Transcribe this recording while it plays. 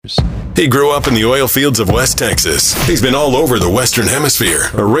He grew up in the oil fields of West Texas. He's been all over the Western Hemisphere,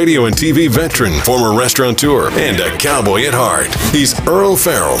 a radio and TV veteran, former restaurateur, and a cowboy at heart. He's Earl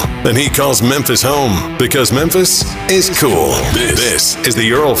Farrell, and he calls Memphis home because Memphis is cool. This is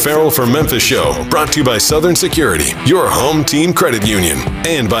the Earl Farrell for Memphis Show, brought to you by Southern Security, your home team credit union,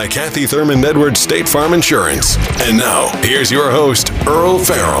 and by Kathy Thurman Edwards State Farm Insurance. And now, here's your host, Earl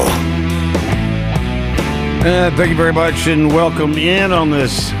Farrell. Thank you very much, and welcome in on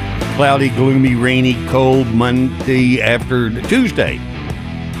this cloudy, gloomy, rainy, cold Monday after Tuesday.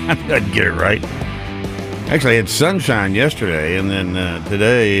 I didn't get it right. Actually, I had sunshine yesterday, and then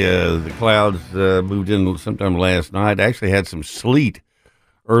today the clouds moved in sometime last night. I actually had some sleet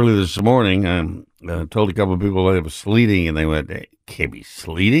early this morning. I told a couple of people that it was sleeting, and they went, "It can't be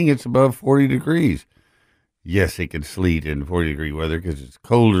sleeting. It's above 40 degrees. Yes, it can sleet in 40-degree weather because it's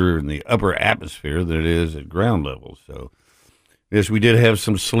colder in the upper atmosphere than it is at ground level. So, yes, we did have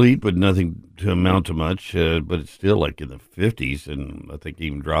some sleet, but nothing to amount to much. But it's still like in the 50s, and I think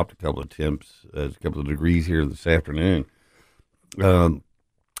even dropped a couple of temps, a couple of degrees here this afternoon. I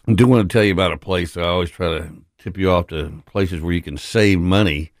do want to tell you about a place. I always try to tip you off to places where you can save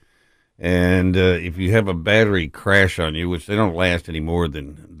money. And if you have a battery crash on you, which they don't last any more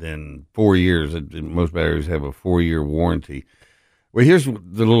than 4 years, most batteries have a 4-year warranty. Well, here's the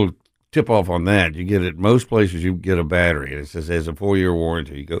little tip off on that. You get at most places, you get a battery, and it says it has a 4-year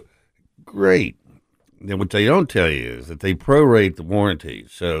warranty. You go, great. Then what they don't tell you is that they prorate the warranty.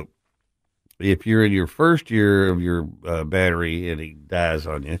 So if you're in your first year of your battery and it dies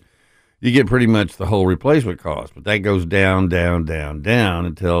on you, you get pretty much the whole replacement cost. But that goes down, down, down, down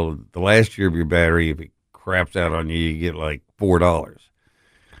until the last year of your battery. If it craps out on you, you get like $4.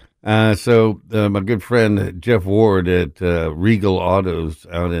 So my good friend Jeff Ward at Regal Autos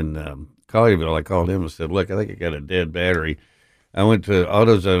out in Collierville, I called him and said, look, I think I got a dead battery. I went to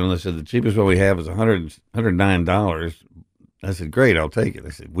AutoZone and they said, the cheapest one we have is $109. I said, great, I'll take it. They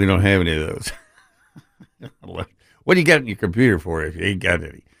said, we don't have any of those. What do you got in your computer for if you ain't got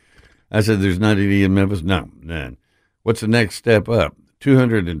any? I said, there's not any in Memphis? No, none. What's the next step up?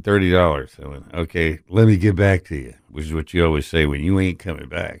 $230. I went, okay, let me get back to you, which is what you always say when you ain't coming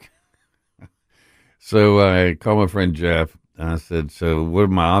back. So I called my friend Jeff. I said, so what are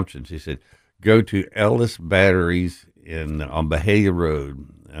my options? He said, go to Ellis Batteries on Bahia Road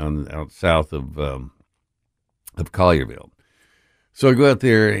out south of Collierville. So I go out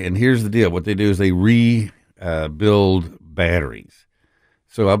there, and here's the deal. What they do is they rebuild batteries.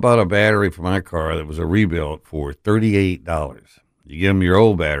 So I bought a battery for my car that was a rebuilt for $38. You give them your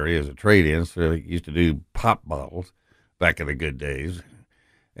old battery as a trade-in. So they used to do pop bottles back in the good days.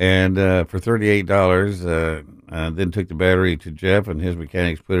 And for $38, then took the battery to Jeff, and his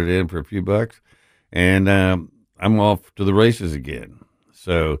mechanics put it in for a few bucks. And I'm off to the races again.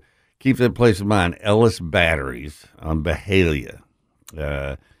 So keep that place in mind, Ellis Batteries on Bahia.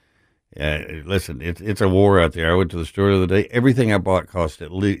 Listen, it's a war out there. I went to the store the other day. Everything I bought cost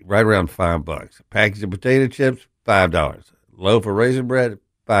at least right around $5. A package of potato chips, $5. Loaf of raisin bread,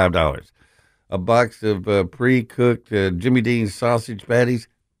 $5. A box of pre-cooked Jimmy Dean's sausage patties,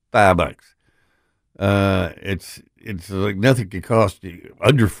 $5. It's like nothing can cost you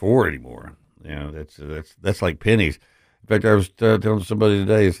under $4 anymore. You know, that's like pennies. In fact, I was telling somebody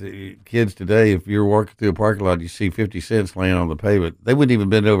today, kids today, if you're walking through a parking lot, you see 50 cents laying on the pavement, they wouldn't even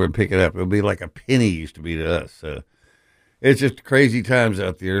bend over and pick it up. It would be like a penny used to be to us. So it's just crazy times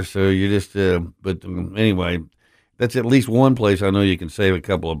out there. So you just, anyway, that's at least one place I know you can save a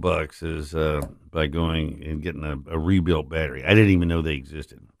couple of bucks is by going and getting a rebuilt battery. I didn't even know they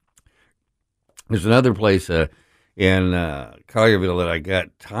existed. There's another place in Collierville that I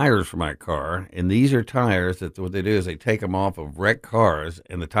got tires for my car, and these are tires that what they do is they take them off of wrecked cars,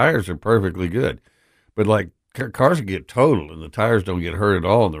 and the tires are perfectly good. But like cars get totaled, and the tires don't get hurt at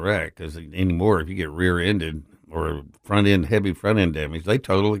all in the wreck because anymore, if you get rear-ended or heavy front-end damage, they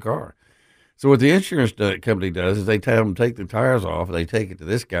total the car. So what the insurance company does is they tell them take the tires off, and they take it to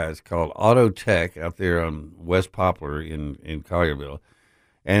this guy. It's called Auto Tech out there on West Poplar in Collierville.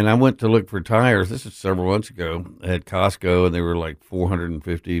 And I went to look for tires. This is several months ago at Costco, and they were like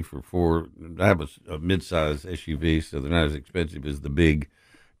 $450 for four. I have a mid-size SUV, so they're not as expensive as the big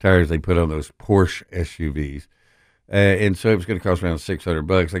tires they put on those Porsche SUVs. And so it was going to cost around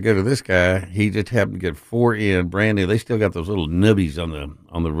 $600. I go to this guy. He just happened to get 4 in, brand new. They still got those little nubbies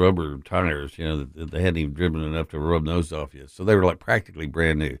on the rubber tires, you know, that they hadn't even driven enough to rub those off yet. So they were like practically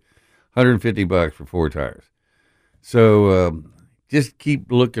brand new. $150 for 4 tires. So just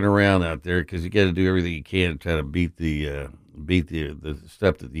keep looking around out there because you got to do everything you can to try to beat the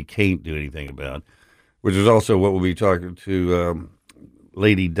stuff that you can't do anything about, which is also what we'll be talking to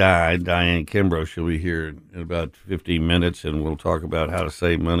lady died, Diane Kimbro. She'll be here in about 15 minutes, and we'll talk about how to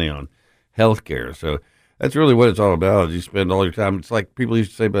save money on health care. So that's really what it's all about. Is you spend all your time. It's like people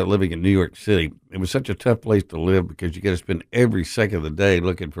used to say about living in New York City. It was such a tough place to live because you got to spend every second of the day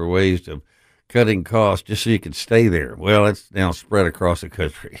looking for ways of cutting costs just so you can stay there. Well, that's now spread across the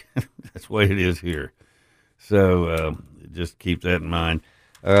country. That's the way it is here. So just keep that in mind.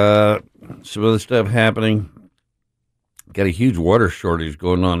 Some other stuff happening. Got a huge water shortage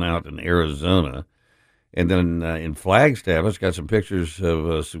going on out in Arizona. And then in Flagstaff, I've got some pictures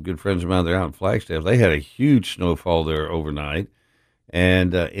of some good friends of mine that are out in Flagstaff. They had a huge snowfall there overnight.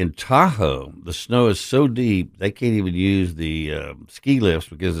 And in Tahoe, the snow is so deep, they can't even use the ski lifts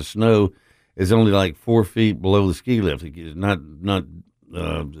because the snow is only like 4 feet below the ski lift. It's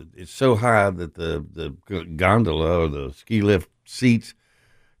it's so high that the gondola or the ski lift seats,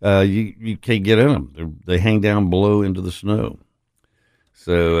 you can't get in them. They hang down below into the snow.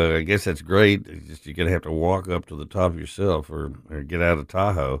 So I guess that's great. It's just you're going to have to walk up to the top yourself or get out of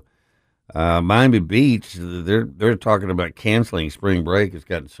Tahoe. Miami Beach, they're talking about canceling spring break. It's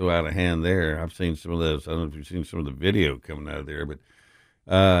gotten so out of hand there. I've seen some of those. I don't know if you've seen some of the video coming out of there, but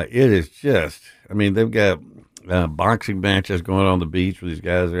it is just, I mean, they've got boxing matches going on the beach where these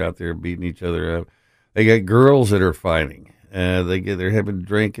guys are out there beating each other up. They got girls that are fighting. They're having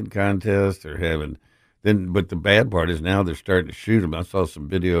drinking contests. But the bad part is now they're starting to shoot them. I saw some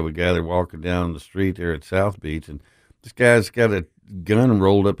video of a guy there walking down the street there at South Beach, and this guy's got a gun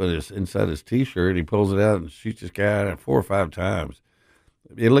rolled up inside his T-shirt. He pulls it out and shoots this guy 4 or 5 times.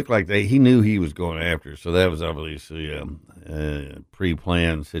 It looked like he knew he was going after, so that was obviously a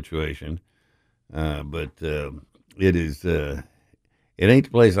pre-planned situation. But it is it ain't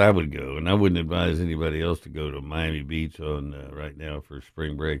the place I would go, and I wouldn't advise anybody else to go to Miami Beach on right now for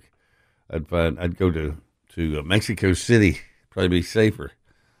spring break. I'd go to Mexico City, probably be safer.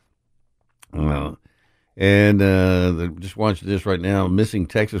 Just watching this right now. Missing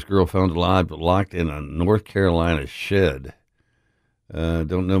Texas girl found alive but locked in a North Carolina shed.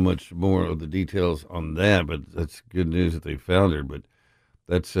 Don't know much more of the details on that, but that's good news that they found her. But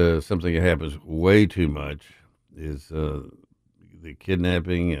that's something that happens way too much is the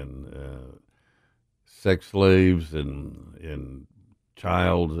kidnapping and sex slaves and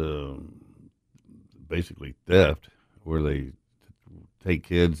child basically theft, where they take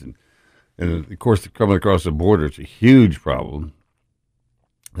kids and of course coming across the border. It's a huge problem.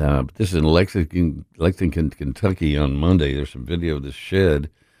 But this is in Lexington, Kentucky on Monday. There's some video of this shed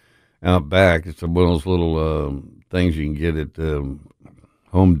out back. It's one of those little things you can get at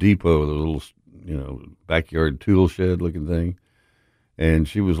Home Depot, the little backyard tool shed looking thing. And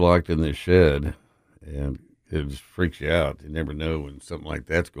she was locked in this shed, and it just freaks you out. You never know when something like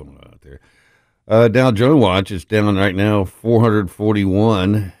that's going on out there. Dow Jones Watch is down right now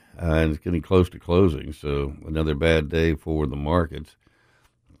 441, and it's getting close to closing. So another bad day for the markets.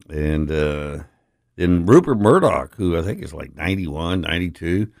 And then Rupert Murdoch, who I think is like 91,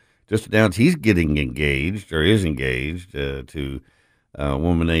 92, just announced he's getting engaged or is engaged to a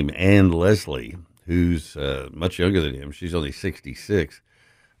woman named Anne Leslie, who's much younger than him. She's only 66,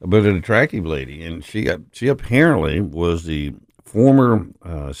 but an attractive lady. And she apparently was the former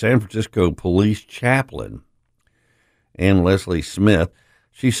San Francisco police chaplain, Anne Leslie Smith.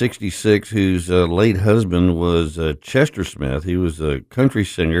 She's 66, whose late husband was Chester Smith. He was a country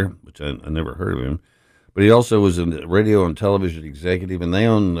singer, which I never heard of him, but he also was a radio and television executive, and they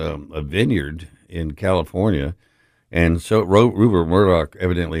own a vineyard in California. And so Rupert Murdoch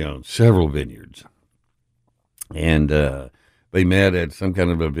evidently owned several vineyards. And they met at some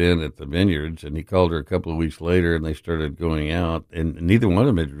kind of event at the vineyards, and he called her a couple of weeks later, and they started going out. And neither one of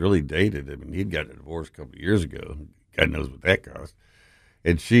them had really dated. I mean, he'd gotten a divorce a couple of years ago. God knows what that cost.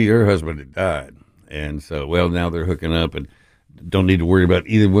 And her husband had died. And so, well, now they're hooking up and don't need to worry about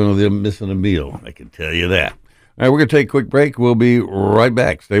either one of them missing a meal. I can tell you that. All right, we're going to take a quick break. We'll be right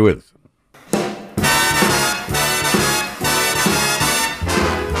back. Stay with us.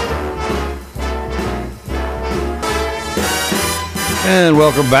 And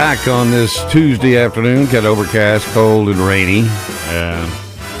welcome back on this Tuesday afternoon. Kind of overcast, cold, and rainy.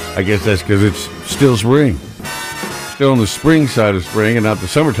 I guess that's because it's still spring. Still on the spring side of spring and not the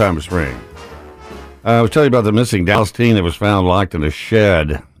summertime of spring. I was telling you about the missing Dallas teen that was found locked in a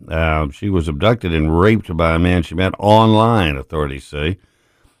shed. She was abducted and raped by a man she met online, authorities say.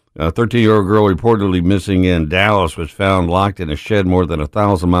 A 13-year-old girl reportedly missing in Dallas was found locked in a shed more than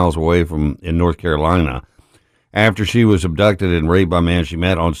 1,000 miles away in North Carolina after she was abducted and raped by a man she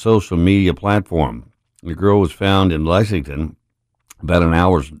met on social media platform. The girl was found in Lexington, about an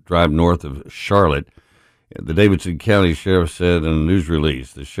hour's drive north of Charlotte. The Davidson County Sheriff said in a news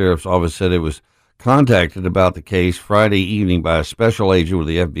release, the sheriff's office said it was contacted about the case Friday evening by a special agent with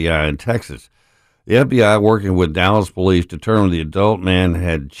the FBI in Texas. The FBI, working with Dallas police, determined the adult man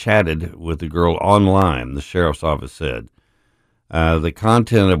had chatted with the girl online, the sheriff's office said. The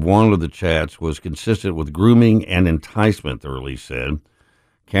content of one of the chats was consistent with grooming and enticement, the release said.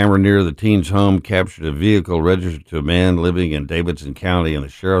 Camera near the teen's home captured a vehicle registered to a man living in Davidson County, and the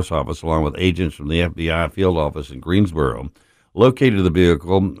sheriff's office, along with agents from the FBI field office in Greensboro, located the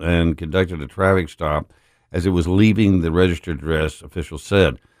vehicle and conducted a traffic stop as it was leaving the registered address, officials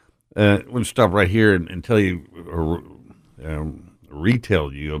said. I'm going to stop right here and tell you,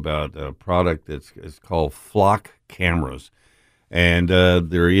 retail you about a product that's called Flock cameras. And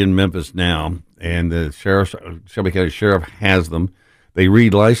they're in Memphis now, and the Shelby County Sheriff has them. They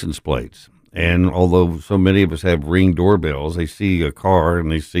read license plates, and although so many of us have Ring doorbells, they see a car and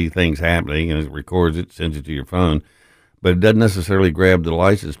they see things happening, and it records it, sends it to your phone, but it doesn't necessarily grab the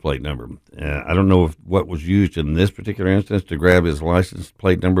license plate number. I don't know what was used in this particular instance to grab his license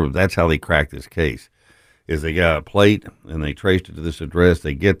plate number, but that's how they cracked this case, is they got a plate, and they traced it to this address.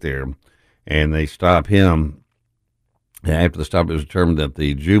 They get there, and they stop him. After the stop, it was determined that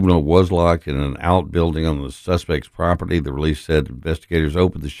the juvenile was locked in an outbuilding on the suspect's property. The release said investigators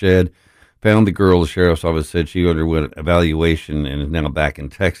opened the shed, found the girl. The sheriff's office said she underwent evaluation and is now back in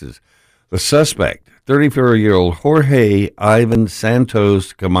Texas. The suspect, 34-year-old Jorge Ivan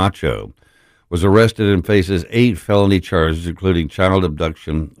Santos Camacho, was arrested and faces 8 felony charges, including child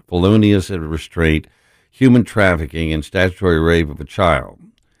abduction, felonious restraint, human trafficking, and statutory rape of a child.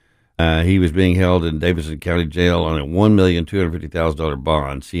 He was being held in Davidson County Jail on a $1,250,000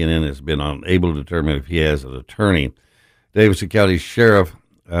 bond. CNN has been unable to determine if he has an attorney. Davidson County Sheriff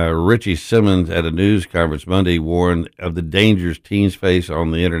Richie Simmons at a news conference Monday warned of the dangers teens face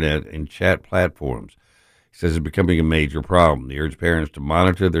on the internet and chat platforms. He says it's becoming a major problem. He urged parents to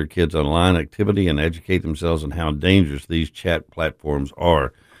monitor their kids' online activity and educate themselves on how dangerous these chat platforms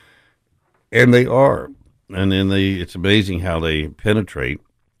are. And they are. And then it's amazing how they penetrate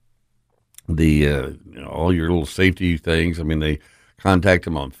the all your little safety things. I mean, they contact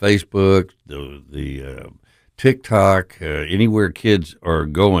them on Facebook, the TikTok, anywhere kids are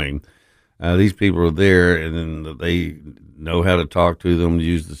going. These people are there, and then they know how to talk to them,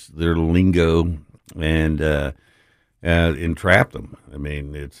 use their lingo, and entrap them. I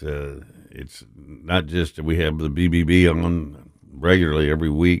mean, it's not just that we have the BBB on regularly every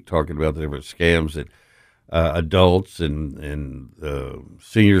week talking about the different scams that adults and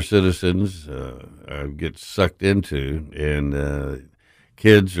senior citizens get sucked into, and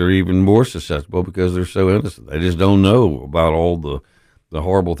kids are even more susceptible because they're so innocent. They just don't know about all the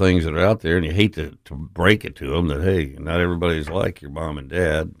horrible things that are out there, and you hate to break it to them that, hey, not everybody's like your mom and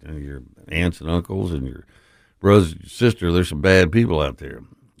dad and your aunts and uncles and your brothers and sister. There's some bad people out there.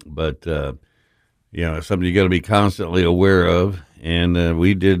 But, it's something you got to be constantly aware of, and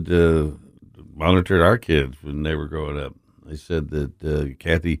we did monitored our kids when they were growing up. They said that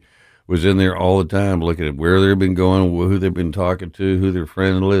Kathy was in there all the time looking at where they've been going, who they've been talking to, who their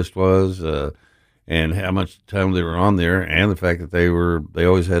friend list was, and how much time they were on there, and the fact that they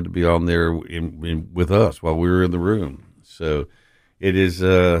always had to be on there with us while we were in the room. So it is,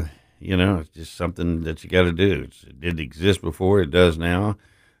 it's just something that you got to do. It didn't exist before. It does now.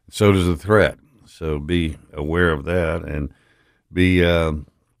 So does the threat. So be aware of that, and be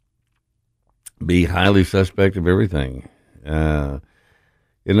highly suspect of everything.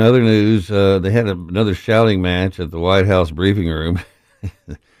 In other news, they had another shouting match at the White House briefing room.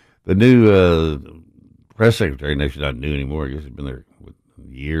 The new press secretary, no, she's not new anymore. I guess she's been there a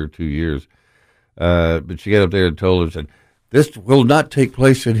year, 2 years. But she got up there and told her, said, "This will not take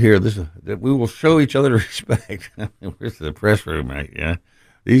place in here. That we will show each other respect." Where's the press room, right? Yeah,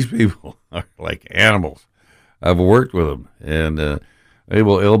 these people are like animals. I've worked with them, and they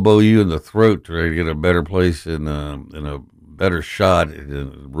will elbow you in the throat to try to get a better place in a better shot in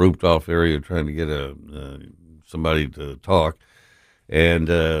a roped off area, trying to get somebody to talk. And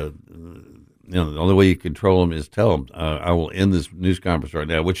the only way you control them is tell them, "I will end this news conference right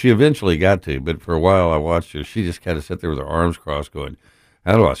now," which she eventually got to. But for a while, I watched her. She just kind of sat there with her arms crossed, going,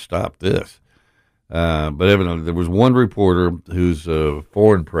 "How do I stop this?" But evidently, there was one reporter who's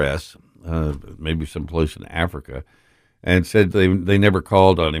foreign press, maybe someplace in Africa, and said they never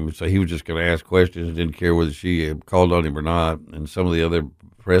called on him, so he was just going to ask questions, didn't care whether she called on him or not. And some of the other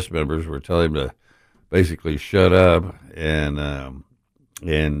press members were telling him to basically shut up, and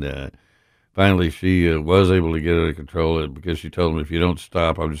finally she was able to get under control because she told him, "If you don't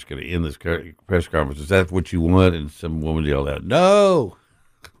stop, I'm just going to end this press conference. Is that what you want?" And some woman yelled out, "No!"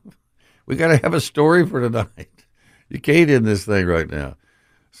 We got to have a story for tonight. You can't end this thing right now.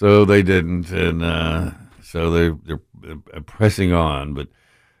 So they didn't, and so they're pressing on. But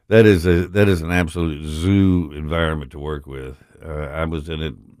that is an absolute zoo environment to work with. I was in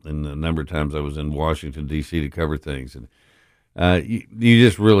it, and a number of times I was in Washington, D.C. to cover things, and you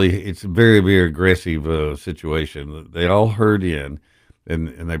just really, it's a very, very aggressive situation. They all herd in,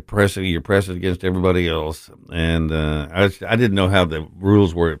 and you're pressing against everybody else. And I didn't know how the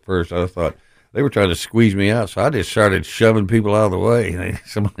rules were at first. I thought they were trying to squeeze me out, so I just started shoving people out of the way. And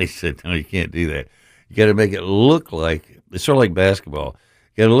somebody said, no, you can't do that. You got to make it look like, it's sort of like basketball.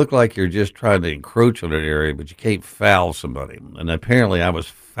 You got to look like you're just trying to encroach on an area, but you can't foul somebody. And apparently I was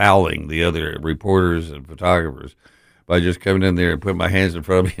fouling the other reporters and photographers by just coming in there and putting my hands in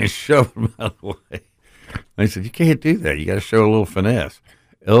front of me and shoving them out of the way. I said, you can't do that. You got to show a little finesse.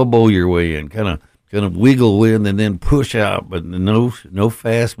 Elbow your way in, kind of wiggle in and then push out, but no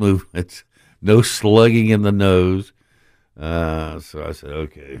fast movements, no slugging in the nose. So I said,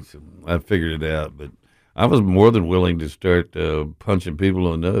 okay. So I figured it out, but I was more than willing to start punching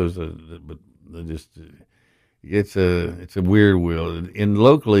people in the nose, but it's a weird world. And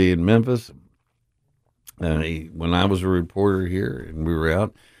locally in Memphis, when I was a reporter here and we were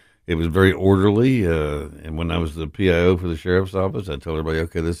out, it was very orderly. And when I was the PIO for the sheriff's office, I told everybody,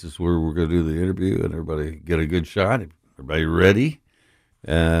 okay, this is where we're going to do the interview, and everybody get a good shot. Everybody ready.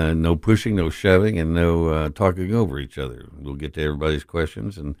 No pushing, no shoving, and no talking over each other. We'll get to everybody's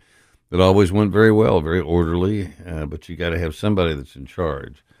questions, and it always went very well, very orderly. But you got to have somebody that's in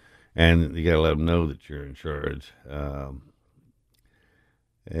charge, and you got to let them know that you're in charge.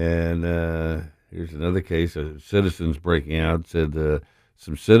 Here's another case of citizens breaking out. Said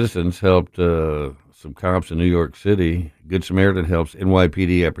some citizens helped some cops in New York City. Good Samaritan helps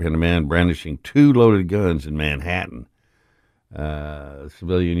NYPD apprehend a man brandishing 2 loaded guns in Manhattan.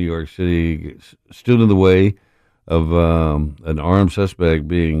 Civilian New York City stood in the way of an armed suspect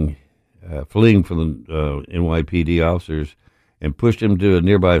fleeing from the NYPD officers and pushed him to a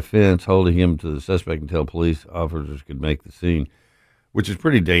nearby fence, holding him to the suspect until police officers could make the scene, which is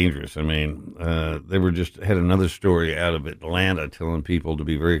pretty dangerous. I mean, they had another story out of Atlanta telling people to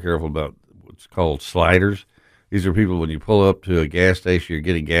be very careful about what's called sliders. These are people, when you pull up to a gas station, you're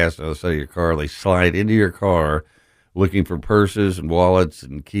getting gas on the side of your car, they slide into your car looking for purses and wallets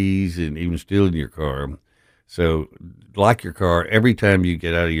and keys and even stealing your car. So lock your car every time you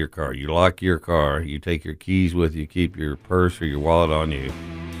get out of your car. You lock your car, you take your keys with you, keep your purse or your wallet on you,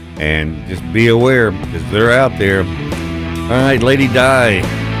 and just be aware because they're out there. All right, Lady Diane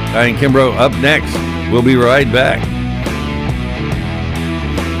Kimbro up next. We'll be right back.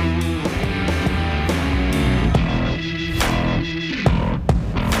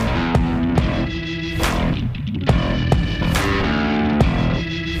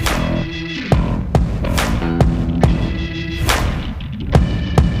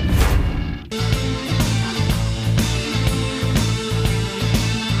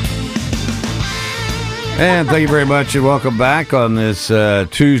 And thank you very much, and welcome back on this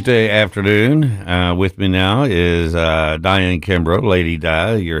Tuesday afternoon. With me now is Diane Kimbro, Lady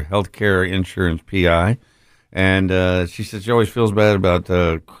Di, your healthcare insurance PI. And she says she always feels bad about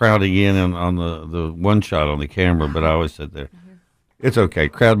crowding in on the one shot on the camera, but I always sit there. It's okay.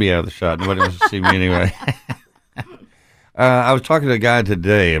 Crowd me out of the shot. Nobody wants to see me anyway. I was talking to a guy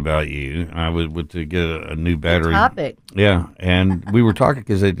today about you. I was to get a new battery. Good topic. Yeah, and we were talking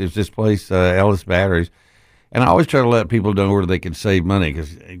because there's this place, Ellis Batteries. And I always try to let people know where they can save money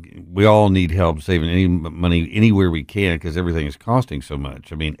because we all need help saving any money anywhere we can because everything is costing so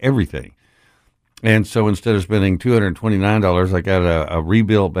much. I mean, everything. And so instead of spending $229, I got a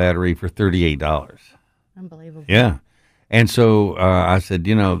rebuilt battery for $38. Unbelievable. Yeah. And so I said,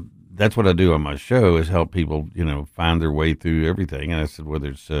 that's what I do on my show is help people, find their way through everything. And I said, whether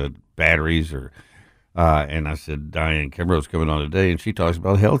it's batteries or and I said, Diane Kimbro's coming on today, and she talks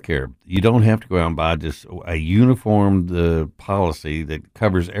about healthcare. You don't have to go out and buy just a uniformed policy that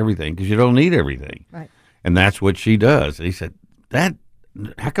covers everything because you don't need everything. Right. And that's what she does. And he said,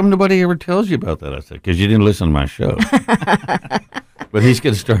 how come nobody ever tells you about that? I said, because you didn't listen to my show. But he's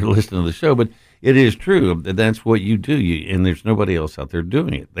going to start listening to the show. But it is true that that's what you do, and there's nobody else out there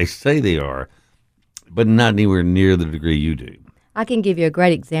doing it. They say they are, but not anywhere near the degree you do. I can give you a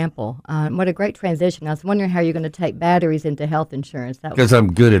great example. What a great transition. I was wondering how you're going to take batteries into health insurance. Because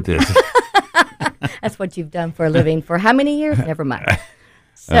I'm good at this. That's what you've done for a living for how many years? Never mind.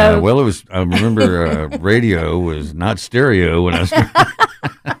 So, I remember radio was not stereo when I started.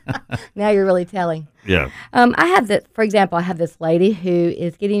 Now you're really telling. Yeah. For example, I have this lady who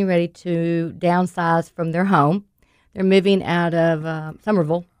is getting ready to downsize from their home. They're moving out of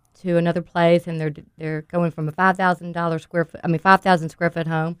Somerville to another place, and they're going from a 5,000 square foot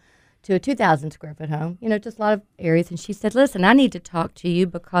home to a 2,000 square foot home. Just a lot of areas. And she said, "Listen, I need to talk to you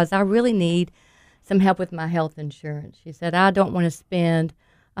because I really need some help with my health insurance." She said, "I don't want to spend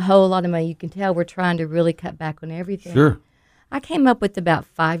a whole lot of money. You can tell we're trying to really cut back on everything." Sure. I came up with about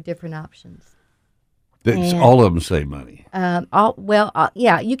 5 different options. All of them save money.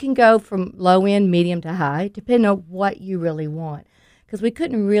 Yeah, you can go from low end, medium to high, depending on what you really want. Because we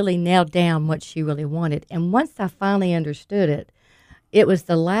couldn't really nail down what she really wanted. And once I finally understood it, it was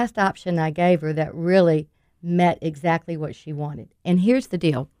the last option I gave her that really met exactly what she wanted. And here's the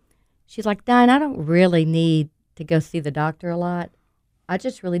deal. She's like, "Diane, I don't really need to go see the doctor a lot. I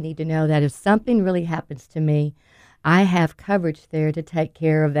just really need to know that if something really happens to me, I have coverage there to take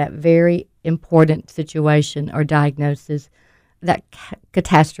care of that very important situation or diagnosis, that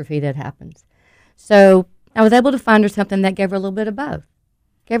catastrophe that happens." So I was able to find her something that gave her a little bit of both.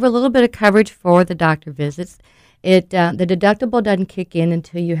 Gave her a little bit of coverage for the doctor visits. The deductible doesn't kick in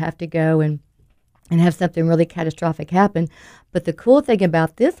until you have to go and have something really catastrophic happen. But the cool thing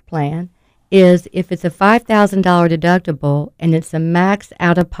about this plan is if it's a $5,000 deductible and it's a max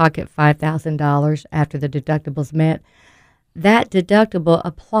out-of-pocket $5,000 after the deductible's met, that deductible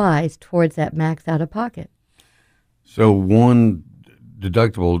applies towards that max out-of-pocket. So one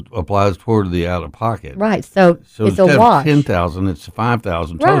deductible applies toward the out-of-pocket. Right. So it's a instead wash. Of $10,000, it's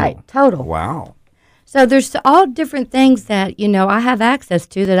 $5,000 total. Right. Total. Wow. So there's all different things that, I have access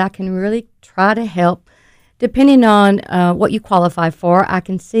to that I can really try to help. Depending on what you qualify for, I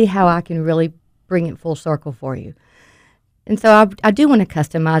can see how I can really bring it full circle for you. And so I do want to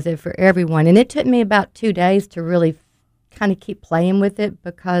customize it for everyone. And it took me about 2 days to really kind of keep playing with it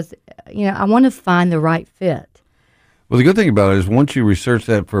because, I want to find the right fit. Well, the good thing about it is once you research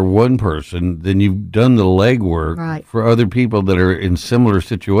that for one person, then you've done the legwork for other people that are in similar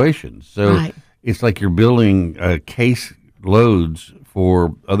situations. So it's like you're building case loads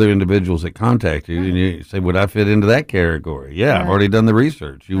for other individuals that contact you, and you say, "Would I fit into that category?" Yeah, I've already done the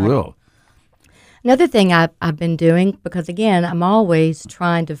research. You will. Another thing I've been doing, because, again, I'm always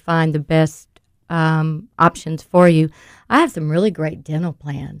trying to find the best options for you, I have some really great dental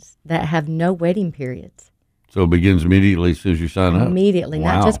plans that have no waiting periods. So it begins immediately as soon as you sign up? Immediately,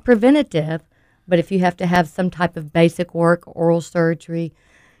 not just preventative, but if you have to have some type of basic work, oral surgery,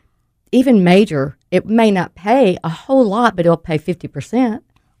 even major, it may not pay a whole lot, but it'll pay 50%.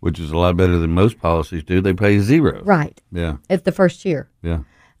 Which is a lot better than most policies do. They pay zero. Right. Yeah. It's the first year. Yeah.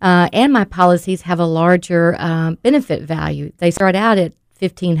 And my policies have a larger benefit value. They start out at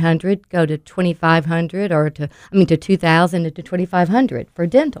 $1,500, go to $2,500, or to $2,000 to $2,500 for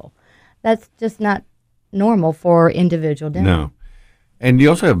dental. That's just not normal for individual dental. No. And you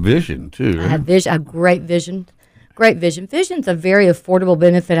also have vision, too, right? I have vision. I have great vision. Great vision. Vision's a very affordable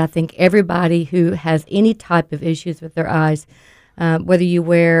benefit. I think everybody who has any type of issues with their eyes, whether you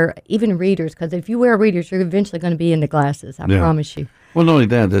wear even readers, because if you wear readers, you're eventually going to be into glasses. I promise you. Well, not only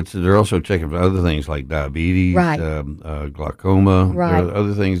that, they're also checking for other things like diabetes, glaucoma,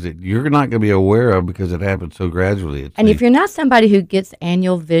 other things that you're not going to be aware of because it happens so gradually. And if you're not somebody who gets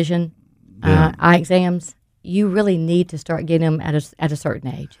annual vision eye exams, you really need to start getting them at a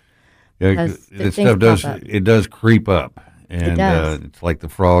certain age. Yeah, this stuff does creep up, and it's like the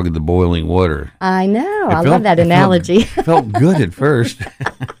frog in the boiling water. I know. I love that analogy. It felt good at first,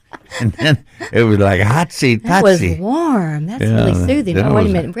 and then it was like hotsy totsy. That was warm. That's really soothing. Oh, wait a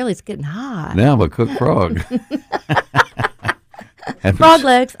minute. Really, it's getting hot. Now I'm a cooked frog. Frog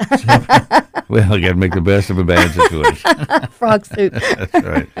legs. Well, you got to make the best of a bad situation. Frog soup. That's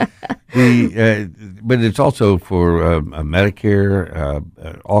right. But it's also for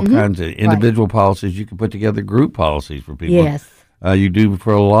Medicare, all kinds of individual policies. You can put together group policies for people. Yes. You do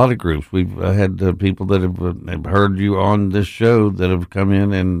for a lot of groups. We've had people that have heard you on this show that have come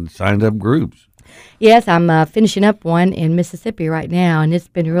in and signed up groups. Yes, I'm finishing up one in Mississippi right now, and it's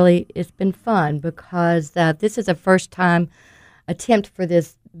been fun because this is a first-time attempt for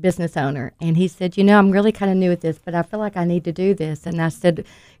this business owner. And he said, I'm really kind of new at this, but I feel like I need to do this. And I said,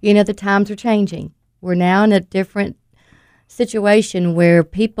 the times are changing. We're now in a different situation where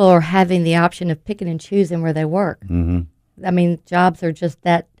people are having the option of picking and choosing where they work. Mm-hmm. I mean, jobs are just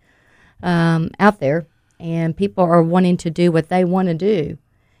that out there, and people are wanting to do what they want to do.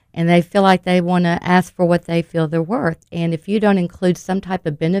 And they feel like they want to ask for what they feel they're worth. And if you don't include some type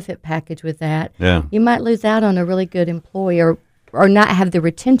of benefit package with that, you might lose out on a really good employee or not have the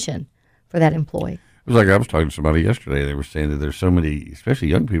retention for that employee. It was like I was talking to somebody yesterday. They were saying that there's so many, especially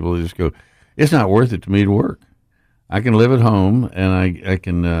young people, that just go, it's not worth it to me to work. I can live at home and I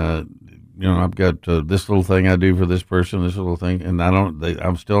can I've got this little thing I do for this person, this little thing, and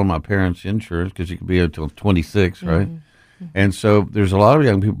I'm still on my parents' insurance because you can be until 26, right? Mm-hmm. And so there's a lot of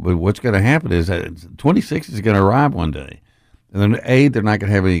young people, but what's going to happen is that 26 is going to arrive one day. And then A, they're not going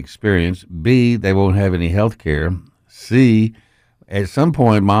to have any experience. B, they won't have any health care. C, at some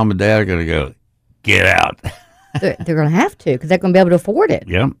point, mom and dad are going to go, get out. They're going to have to because they're going to be able to afford it.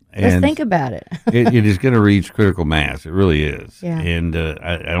 Yeah. Let's think about it. It is going to reach critical mass. It really is. Yeah. And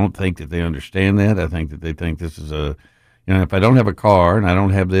I don't think that they understand that. I think that they think this is if I don't have a car and I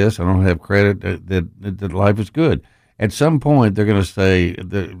don't have this, I don't have credit, that life is good. At some point, they're going to say,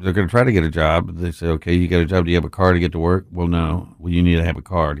 they're going to try to get a job. They say, okay, you got a job. Do you have a car to get to work? Well, no. Well, you need to have a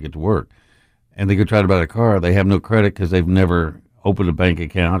car to get to work. And they go try to buy a car. They have no credit because they've never opened a bank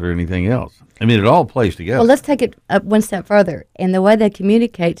account or anything else. I mean, it all plays together. Well, let's take it up one step further. And the way they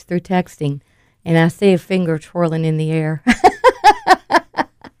communicate is through texting. And I see a finger twirling in the air.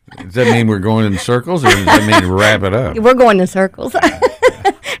 Does that mean we're going in circles, or does that mean wrap it up? We're going in circles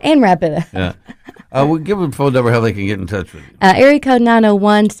and wrap it up. Yeah. We'll give them a phone number how they can get in touch with you. Area code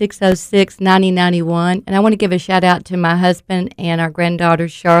 901-606-9091. And I want to give a shout out to my husband and our granddaughter,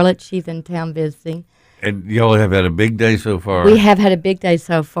 Charlotte. She's in town visiting. And y'all have had a big day so far. We have had a big day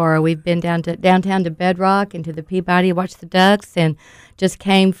so far. We've been downtown to Bedrock and to the Peabody, watched the ducks, and just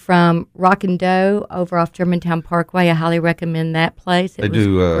came from Rock and Dough over off Germantown Parkway. I highly recommend that place. It was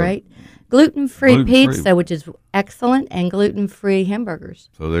great. Gluten-free pizza, which is excellent, and gluten-free hamburgers.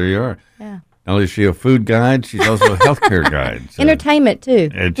 So there you are. Yeah. Not only is she a food guide, she's also a healthcare guide. So. Entertainment, too.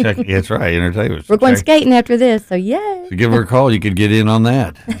 That's right, entertainment. We're going skating after this, so yay. So give her a call. You could get in on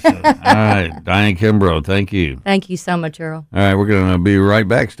that. So, all right, Diane Kimbro, thank you. Thank you so much, Earl. All right, we're going to be right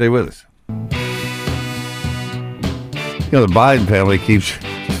back. Stay with us. The Biden family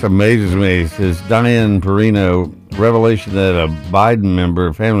just amazes me. It says, Diane Perino, revelation that a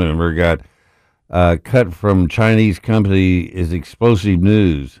Biden family member, got cut from Chinese company is explosive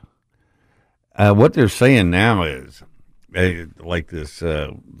news. What they're saying now is, like this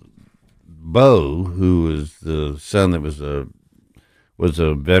Bo, who was the son that was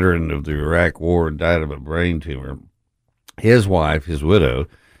a veteran of the Iraq War and died of a brain tumor. His wife, his widow,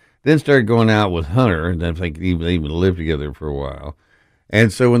 then started going out with Hunter, and I think they even lived together for a while.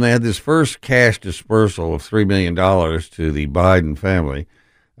 And so when they had this first cash dispersal of $3 million to the Biden family,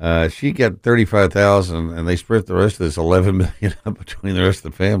 she got $35,000, and they split the rest of this $11 million up between the rest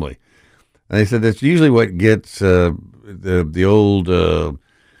of the family. And they said that's usually what gets the old the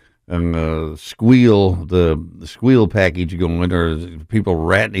squeal package going, or people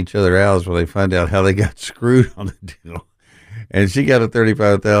ratting each other out when they find out how they got screwed on the deal. And she got a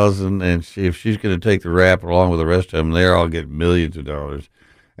 $35,000, and if she's going to take the rap along with the rest of them, they're all getting millions of dollars.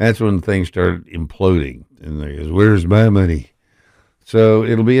 That's when things started imploding. And they goes, "Where's my money?" So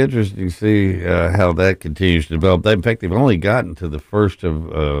it'll be interesting to see how that continues to develop. In fact, they've only gotten to the first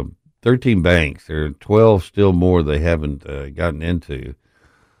of 13 banks. There are 12 still more they haven't gotten into.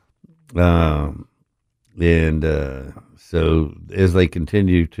 So as they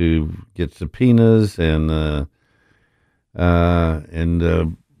continue to get subpoenas and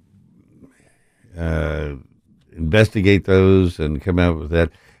investigate those and come out with that,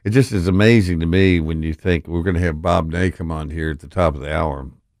 it just is amazing to me when you think we're going to have Bob Ney come on here at the top of the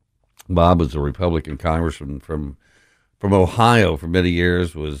hour. Bob was a Republican congressman from Ohio for many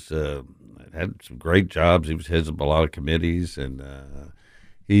years, had some great jobs. He was heads of a lot of committees, and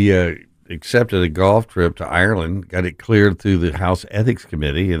he accepted a golf trip to Ireland, got it cleared through the House Ethics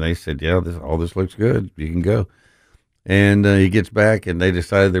Committee, and they said, yeah, all this looks good. You can go. And he gets back, and they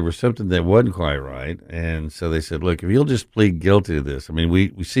decided there was something that wasn't quite right. And so they said, look, if you'll just plead guilty to this. I mean,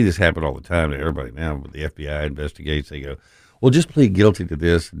 we see this happen all the time to everybody now. When the FBI investigates, they go, well, just plead guilty to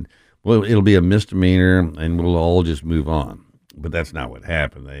this, and well, it'll be a misdemeanor, and we'll all just move on. But that's not what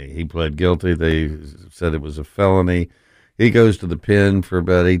happened. He pled guilty. They said it was a felony. He goes to the pen for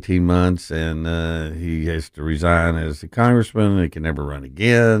about 18 months, and he has to resign as a congressman. He can never run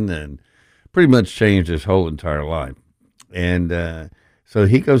again, and pretty much changed his whole entire life. And so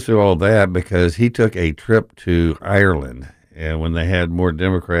he goes through all that because he took a trip to Ireland, and when they had more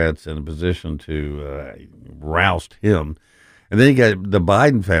Democrats in a position to roust him. And then you got the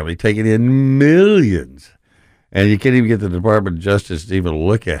Biden family taking in millions, and you can't even get the Department of Justice to even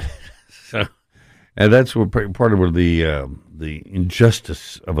look at it. So, and that's where part of where the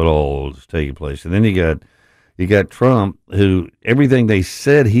injustice of it all is taking place. And then you got Trump, who everything they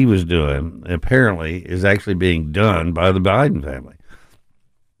said he was doing apparently is actually being done by the Biden family.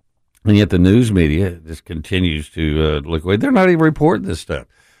 And yet the news media just continues to look away. They're not even reporting this stuff.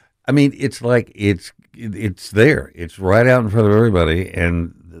 I mean, it's like it's there. It's right out in front of everybody,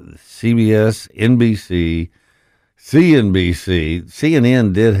 and CBS, NBC, CNBC.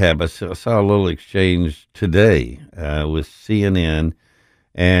 CNN did have, I saw a little exchange today with CNN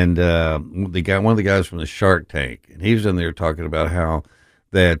and one of the guys from the Shark Tank, and he was in there talking about how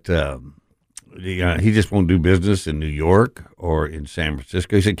that he just won't do business in New York or in San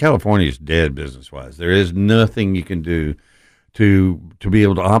Francisco. He said California is dead business-wise. There is nothing you can do to be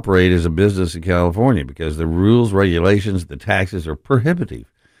able to operate as a business in California because the rules, regulations, the taxes are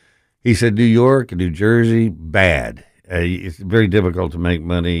prohibitive. He said New York and New Jersey, bad. It's very difficult to make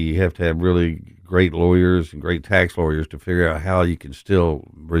money. You have to have really great lawyers and great tax lawyers to figure out how you can still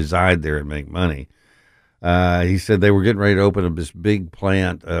reside there and make money. He said they were getting ready to open up this big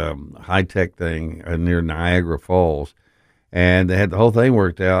plant, high-tech thing near Niagara Falls, and they had the whole thing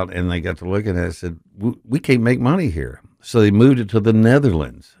worked out, and they got to looking at it and said, we can't make money here. So they moved it to the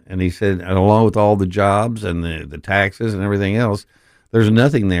Netherlands. And he said, and along with all the jobs and the taxes and everything else, there's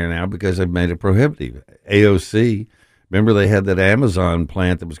nothing there now because they've made it prohibitive. AOC, remember they had that Amazon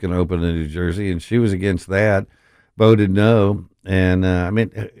plant that was going to open in New Jersey, and she was against that, voted no. And,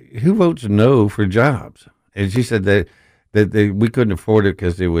 who votes no for jobs? And she said that we couldn't afford it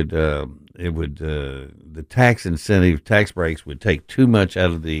because the tax incentive, tax breaks would take too much out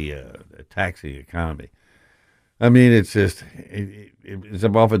of the taxing economy. I mean, it's just, as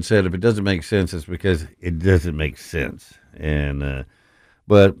I've often said, if it doesn't make sense, it's because it doesn't make sense. And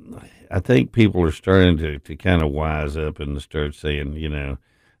but I think people are starting to kind of wise up and start saying,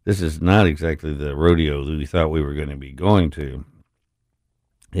 this is not exactly the rodeo that we thought we were going to be going to.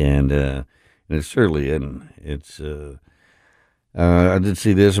 And it certainly isn't. It's I did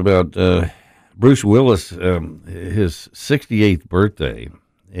see this about Bruce Willis, his 68th birthday,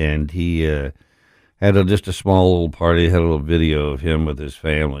 and he had just a small little party, had a little video of him with his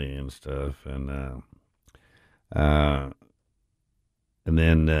family and stuff, and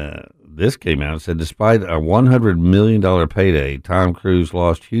then this came out and said, despite a $100 million payday, Tom Cruise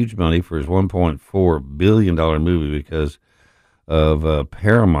lost huge money for his $1.4 billion movie because of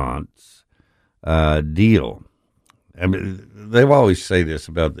Paramount's deal. I mean, they've always say this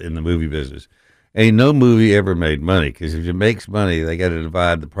about in the movie business. Ain't no movie ever made money because if it makes money, they got to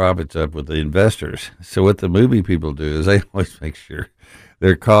divide the profits up with the investors. So what the movie people do is they always make sure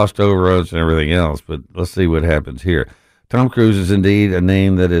their cost overruns and everything else. But let's see what happens here. Tom Cruise is indeed a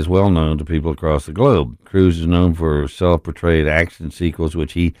name that is well known to people across the globe. Cruise is known for self-portrayed action sequels,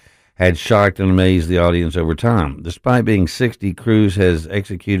 which he had shocked and amazed the audience over time. Despite being 60, Cruise has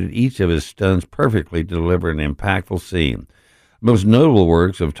executed each of his stunts perfectly to deliver an impactful scene. Most notable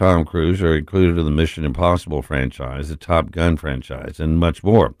works of Tom Cruise are included in the Mission Impossible franchise, the Top Gun franchise, and much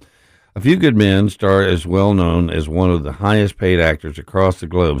more. A Few Good Men star is well known as one of the highest paid actors across the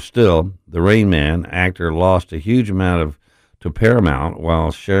globe. Still, the Rain Man actor lost a huge amount to Paramount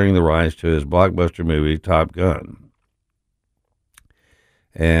while sharing the rights to his blockbuster movie, Top Gun.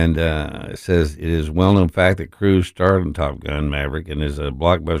 And it says it is a well-known fact that Cruise starred in Top Gun Maverick and is a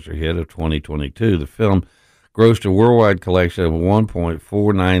blockbuster hit of 2022. The film grossed a worldwide collection of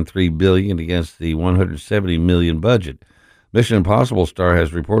 $1.493 billion against the $170 million budget. Mission Impossible star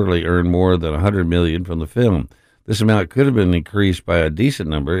has reportedly earned more than $100 million from the film. This amount could have been increased by a decent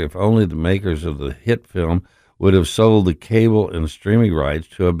number if only the makers of the hit film would have sold the cable and streaming rights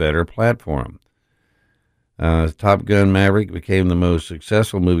to a better platform. Top Gun Maverick became the most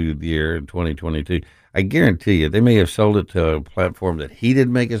successful movie of the year in 2022. I guarantee you, they may have sold it to a platform that he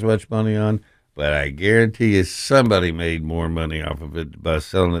didn't make as much money on, but I guarantee you somebody made more money off of it by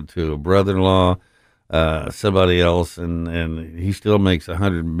selling it to a brother-in-law, somebody else, and he still makes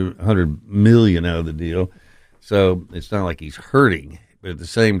 $100 million out of the deal. So it's not like he's hurting. But at the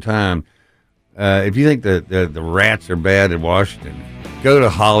same time, if you think that the rats are bad in Washington, go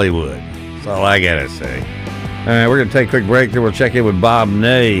to Hollywood. That's all I got to say. All right, we're going to take a quick break. Then we'll check in with Bob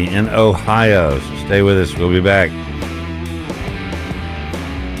Ney in Ohio. So stay with us. We'll be back.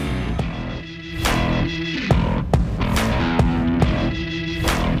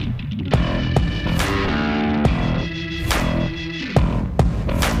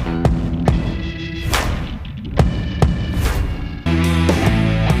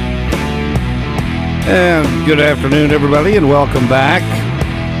 And good afternoon, everybody, and welcome back.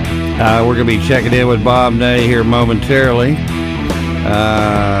 We're going to be checking in with Bob Ney here momentarily.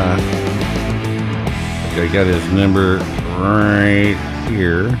 I got his number right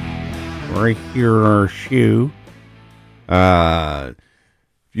here in our shoe. If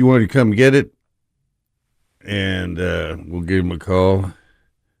you want to come get it, and we'll give him a call.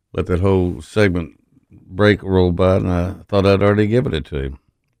 Let that whole segment break roll by, and I thought I'd already given it to him.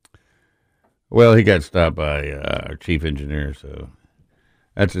 Well, he got stopped by our chief engineer, so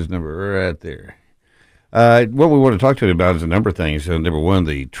That's his number right there. What we want to talk to you about is a number of things. Number one,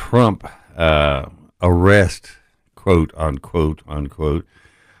 the Trump arrest, quote unquote.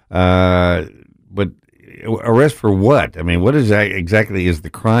 But arrest for what? I mean, what is that exactly is the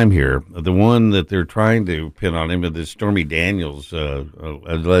crime here? The one that they're trying to pin on him, this Stormy Daniels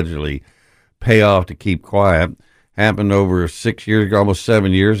allegedly payoff to keep quiet, happened over 6 years ago, almost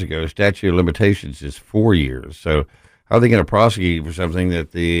 7 years ago. Statute of limitations is 4 years. So how are they going to prosecute for something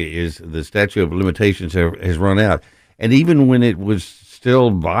that the statute of limitations has run out? And even when it was still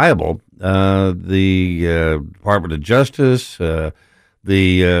viable, the Department of Justice, the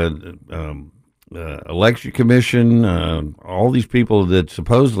Election Commission, all these people that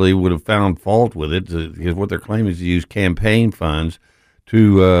supposedly would have found fault with it, because what they're claiming is to use campaign funds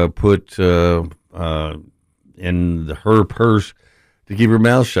to put in her purse to keep her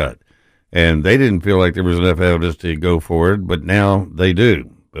mouth shut. And they didn't feel like there was enough evidence to go forward, but now they do.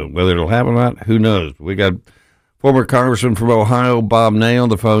 But whether it'll happen or not, who knows? We got former Congressman from Ohio, Bob Ney, on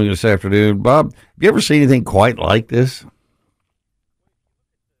the phone this afternoon. Bob, have you ever seen anything quite like this?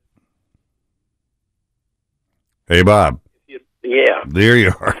 Hey, Bob. Yeah. There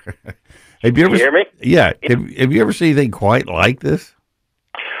you are. Have you ever hear me? Yeah. Have you ever seen anything quite like this?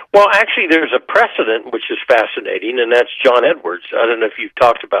 Well, actually, there's a precedent which is fascinating, and that's John Edwards. I don't know if you've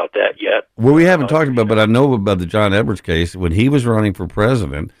talked about that yet. Well, we haven't talked about, but I know about the John Edwards case. When he was running for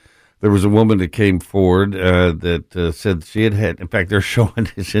president, there was a woman that came forward that said she had. In fact, they're showing.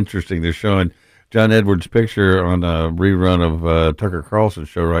 It's interesting. They're showing John Edwards' picture on a rerun of Tucker Carlson's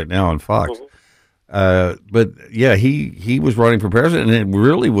show right now on Fox. Mm-hmm. But yeah, he was running for president, and it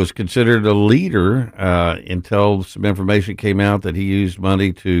really was considered a leader until some information came out that he used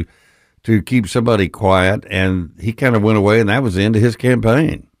money to keep somebody quiet, and he kind of went away, and that was the end of his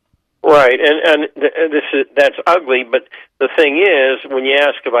campaign. Right, and that's ugly. But the thing is, when you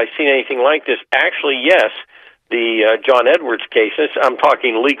ask have I seen anything like this, actually, yes, the John Edwards cases. I'm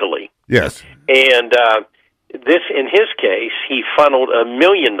talking legally. Yes, and this in his case, he funneled $1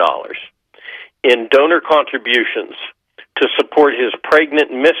 million in donor contributions to support his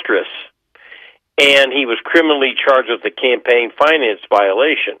pregnant mistress, and he was criminally charged with a campaign finance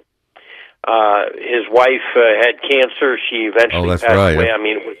violation. His wife had cancer. She eventually passed away. Yeah. I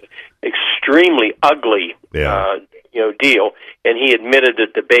mean, it was extremely ugly, deal. And he admitted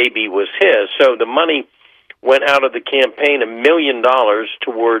that the baby was his. So the money went out of the campaign, $1 million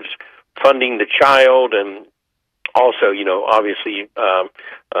towards funding the child, and also, obviously,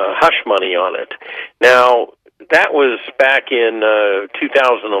 hush money on it. Now, that was back in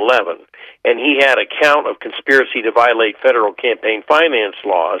 2011, and he had a count of conspiracy to violate federal campaign finance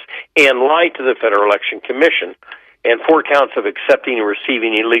laws and lied to the Federal Election Commission, and 4 counts of accepting and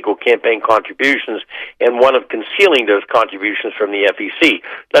receiving illegal campaign contributions, and 1 of concealing those contributions from the FEC.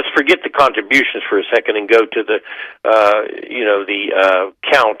 Let's forget the contributions for a second and go to the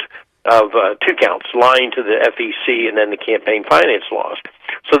count of 2 counts, lying to the FEC and then the campaign finance laws.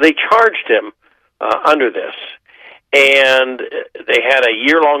 So they charged him under this, and they had a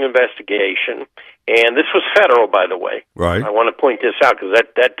year-long investigation, and this was federal, by the way. Right. I want to point this out because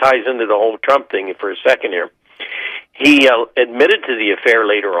that ties into the whole Trump thing for a second here. He admitted to the affair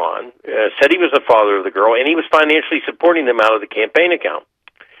later on, said he was the father of the girl, and he was financially supporting them out of the campaign account.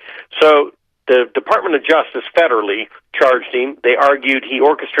 So the Department of Justice federally charged him. They argued he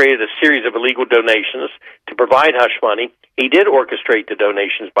orchestrated a series of illegal donations to provide hush money. He did orchestrate the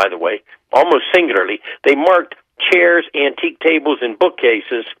donations, by the way, almost singularly. They marked chairs, antique tables, and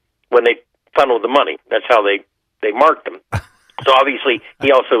bookcases when they funneled the money. That's how they marked them. So obviously,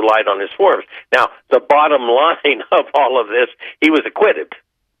 he also lied on his forms. Now, the bottom line of all of this, he was acquitted.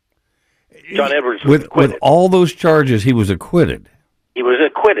 John Edwards was acquitted. With all those charges, he was acquitted. He was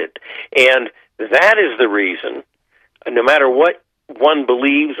acquitted. And that is the reason, no matter what one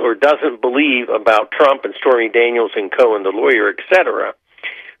believes or doesn't believe about Trump and Stormy Daniels and Cohen, the lawyer, etc.,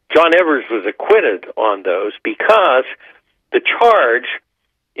 John Edwards was acquitted on those because the charge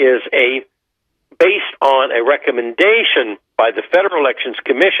is based on a recommendation by the Federal Elections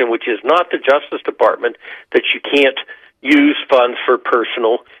Commission, which is not the Justice Department, that you can't use funds for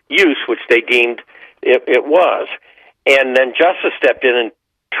personal use, which they deemed it was. And then Justice stepped in and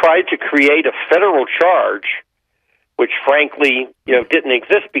tried to create a federal charge, which frankly, didn't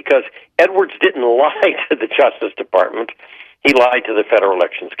exist because Edwards didn't lie to the Justice Department. He lied to the Federal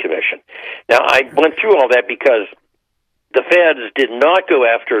Elections Commission. Now, I went through all that because the feds did not go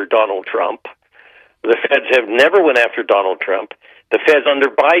after Donald Trump. The feds have never went after Donald Trump. The feds under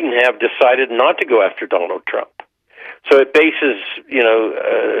Biden have decided not to go after Donald Trump. So it bases,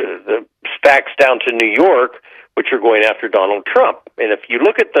 the facts down to New York, which are going after Donald Trump. And if you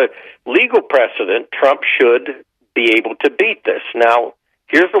look at the legal precedent, Trump should be able to beat this. Now,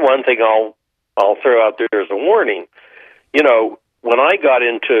 here's the one thing I'll throw out there as a warning. You know, when I got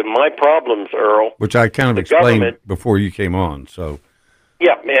into my problems, Earl, which I kind of explained before you came on, so.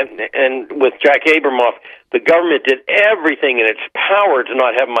 Yeah, and with Jack Abramoff, the government did everything in its power to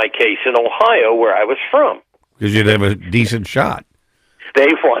not have my case in Ohio, where I was from. Because you'd have a decent shot. They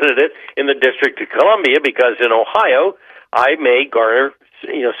wanted it in the District of Columbia because in Ohio, I may garner,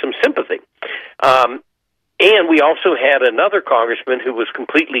 some sympathy. And we also had another congressman who was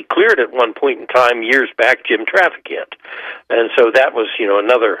completely cleared at one point in time years back, Jim Traficant. And so that was,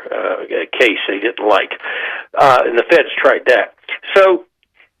 another case they didn't like. And the feds tried that. So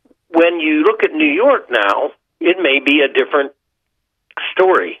when you look at New York now, it may be a different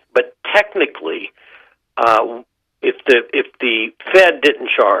story. But technically, if the Fed didn't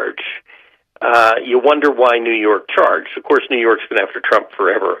charge, you wonder why New York charged. Of course, New York's been after Trump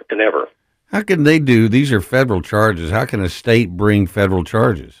forever and ever. How can they do? These are federal charges. How can a state bring federal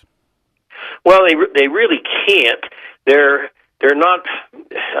charges? Well, they really can't. They're not.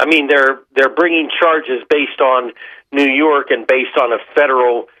 I mean, they're bringing charges based on New York and based on a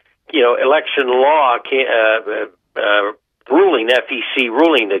federal, election law ruling, FEC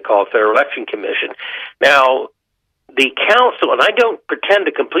ruling. They call it Federal Election Commission. Now, the council, and I don't pretend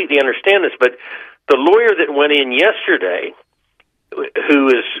to completely understand this, but the lawyer that went in yesterday, who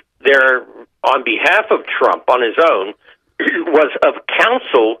is there on behalf of Trump on his own, was of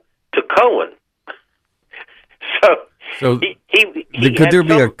counsel to Cohen. So could there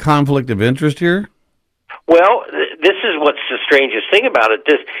be a conflict of interest here? Well, this is what's the strangest thing about it.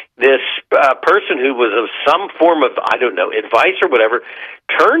 This person who was of some form of, advice or whatever,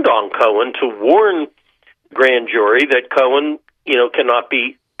 turned on Cohen to warn grand jury that Cohen,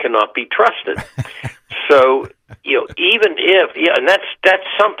 cannot be trusted. So, even if, and that's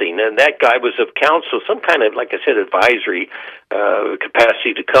something, and that guy was of counsel, some kind of, like I said, advisory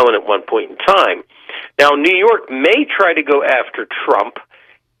capacity to Cohen at one point in time. Now, New York may try to go after Trump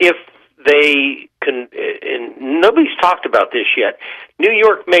if they can, and nobody's talked about this yet. New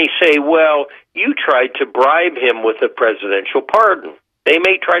York may say, well, you tried to bribe him with a presidential pardon. They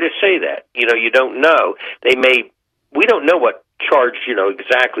may try to say that. You don't know. We don't know what charge,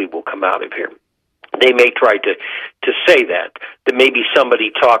 exactly will come out of here. They may try to say that maybe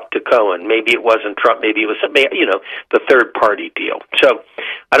somebody talked to Cohen. Maybe it wasn't Trump. Maybe it was somebody, the third party deal. So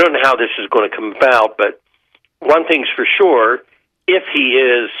I don't know how this is going to come about, but one thing's for sure, if he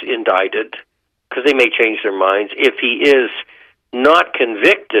is indicted, because they may change their minds, if he is not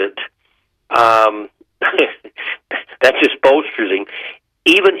convicted, that just bolsters him.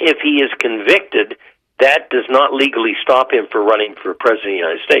 Even if he is convicted, that does not legally stop him from running for president of the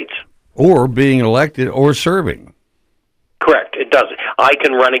United States. Or being elected or serving. Correct. It doesn't. I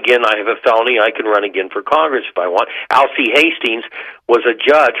can run again. I have a felony. I can run again for Congress if I want. Alcee Hastings was a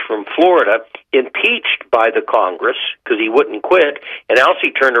judge from Florida, impeached by the Congress because he wouldn't quit. And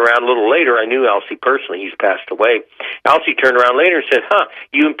Alcee turned around a little later. I knew Alcee personally. He's passed away. Alcee turned around later and said,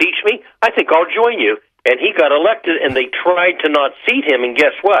 you impeached me? I think I'll join you. And he got elected, and they tried to not seat him, and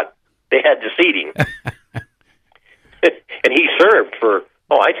guess what? They had to seat him. And he served for,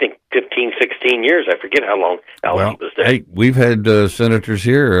 I think 15, 16 years. I forget how long Alcee was there. Hey, we've had senators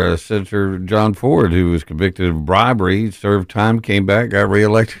here, Senator John Ford, who was convicted of bribery, served time, came back, got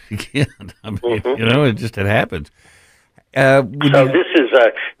reelected again. I mean, it just happens. So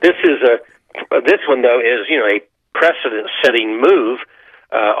this one though is a precedent-setting move,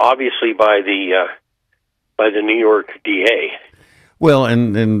 obviously by the New York DA. Well,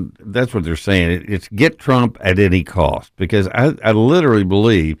 and that's what they're saying. It's get Trump at any cost, because I literally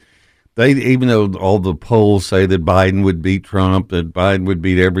believe even though all the polls say that Biden would beat Trump, that Biden would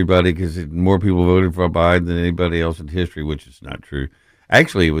beat everybody because more people voted for Biden than anybody else in history, which is not true.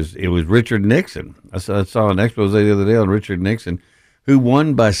 Actually, it was Richard Nixon. I saw an expose the other day on Richard Nixon, who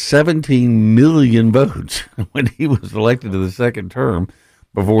won by 17 million votes when he was elected to the second term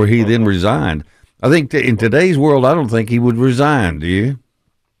before he then resigned. I think in today's world, I don't think he would resign. Do you?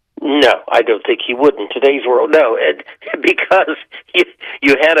 No, I don't think he would in today's world. No, because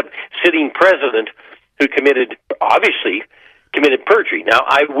you had a sitting president who obviously committed perjury. Now,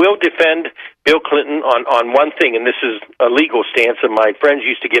 I will defend Bill Clinton on one thing, and this is a legal stance, and my friends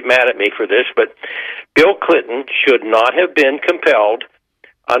used to get mad at me for this, but Bill Clinton should not have been compelled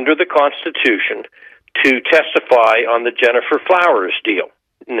under the Constitution to testify on the Jennifer Flowers deal.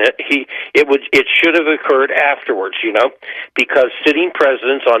 It should have occurred afterwards, because sitting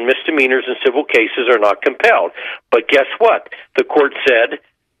presidents on misdemeanors and civil cases are not compelled. But guess what? The court said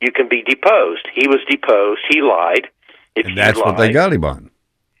you can be deposed. He was deposed. He lied. And that's what they got him on.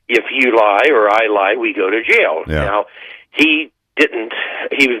 If you lie or I lie, we go to jail. Yeah. Now, he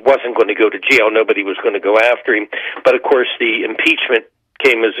wasn't going to go to jail. Nobody was going to go after him. But, of course, the impeachment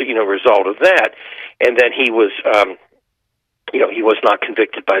came as a result of that. And then he was, he was not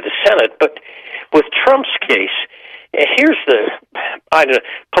convicted by the Senate. But with Trump's case, here's the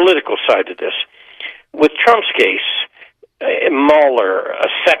political side of this. With Trump's case, Mueller, a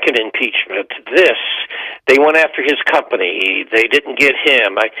second impeachment, they went after his company, they didn't get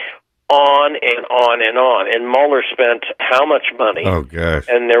him, on and on and on. And Mueller spent how much money? Oh, gosh.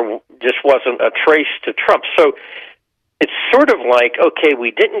 And there just wasn't a trace to Trump. So it's sort of like, okay,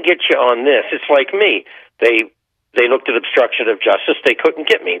 we didn't get you on this. It's like me. They looked at obstruction of justice. They couldn't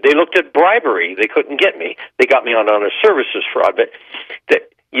get me. They looked at bribery. They couldn't get me. They got me on honest services fraud. But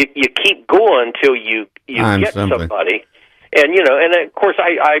you keep going till you get somebody. And, and of course,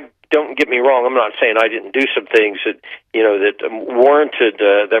 I don't get me wrong. I'm not saying I didn't do some things that warranted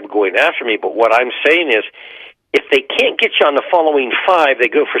them going after me. But what I'm saying is, if they can't get you on the following 5, they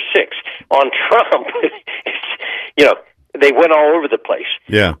go for 6. On Trump, they went all over the place.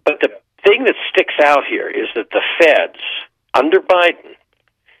 Yeah. But the thing that sticks out here is that the feds, under Biden,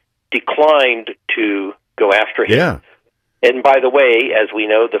 declined to go after him. Yeah. And by the way, as we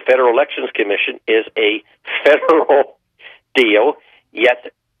know, the Federal Elections Commission is a federal deal, yet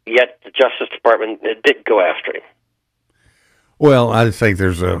the Justice Department did go after him. Well, I think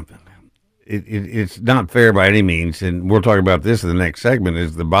there's it's not fair by any means, and we'll talk about this in the next segment,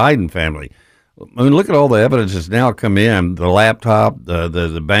 is the Biden family. I mean, look at all the evidence that's now come in, the laptop,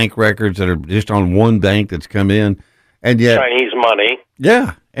 the bank records that are just on one bank that's come in, and yet Chinese money.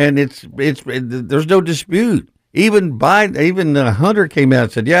 Yeah, and it's there's no dispute. Even Hunter came out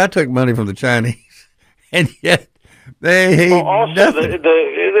and said, "Yeah, I took money from the Chinese," and yet they also nothing.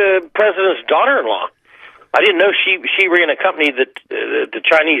 the president's daughter-in-law. I didn't know she ran a company that the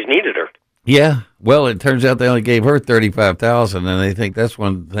Chinese needed her. Yeah, well, it turns out they only gave her $35,000, and they think that's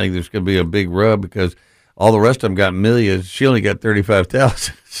one thing there's going to be a big rub because all the rest of them got millions. She only got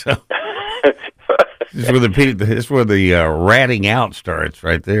 $35,000. So this is where the ratting out starts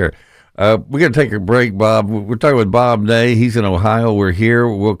right there. We're going to take a break, Bob. We're talking with Bob Ney. He's in Ohio. We're here.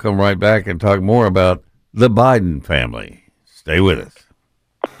 We'll come right back and talk more about the Biden family. Stay with us.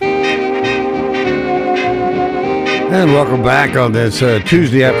 And welcome back on this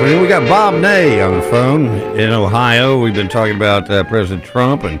Tuesday afternoon. We got Bob Ney on the phone in Ohio. We've been talking about President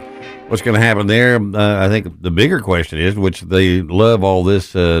Trump and what's going to happen there. I think the bigger question is, which they love all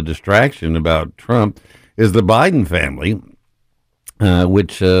this distraction about Trump, is the Biden family,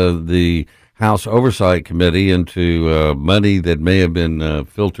 which the House Oversight Committee into money that may have been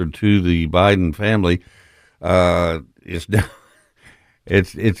filtered to the Biden family is now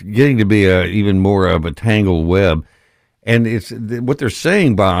it's getting to be even more of a tangled web. And it's what they're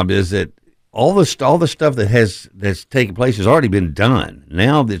saying, Bob, is that all the stuff that's taken place has already been done.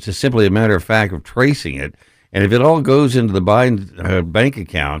 Now it's just simply a matter of fact of tracing it. And if it all goes into the Biden bank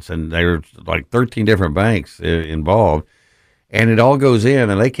accounts, and there's like 13 different banks involved, and it all goes in,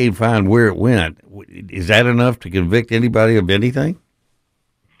 and they can't find where it went, is that enough to convict anybody of anything?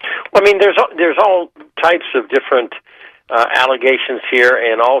 Well, I mean, there's all types of different allegations here,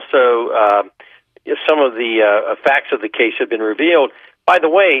 and also some of the facts of the case have been revealed. By the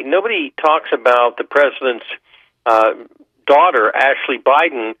way, nobody talks about the president's daughter, Ashley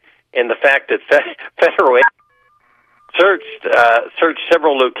Biden, and the fact that federal searched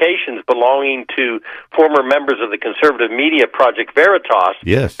several locations belonging to former members of the conservative media Project Veritas.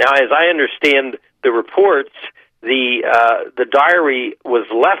 Yes. Now, as I understand the reports, the diary was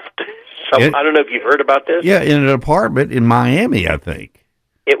left. I don't know if you've heard about this. Yeah, in an apartment in Miami, I think.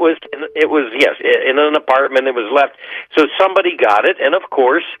 It was yes, in an apartment. It was left. So somebody got it, and of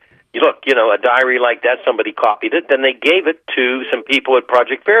course, a diary like that, somebody copied it. Then they gave it to some people at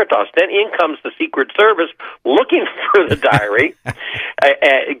Project Veritas. Then in comes the Secret Service looking for the diary,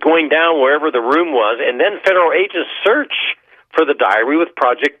 going down wherever the room was, and then federal agents search for the diary with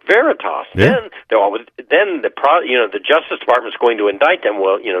Project Veritas. Yeah. Then the Justice Department's going to indict them.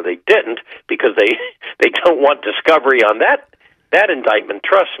 Well, they didn't because they don't want discovery on that indictment,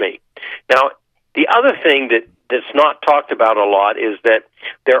 trust me. Now, the other thing that's not talked about a lot is that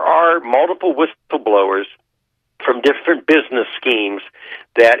there are multiple whistleblowers from different business schemes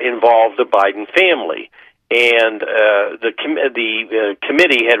that involve the Biden family. And the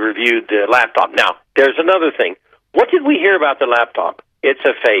committee had reviewed the laptop. Now, there's another thing. What did we hear about the laptop? It's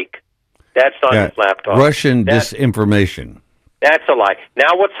a fake. That's not his laptop. Russian disinformation. That's a lie.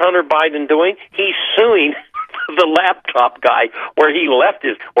 Now what's Hunter Biden doing? He's suing the laptop guy where he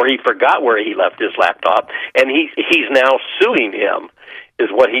forgot where he left his laptop, and he's now suing him.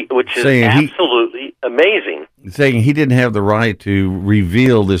 Which is absolutely amazing. Saying he didn't have the right to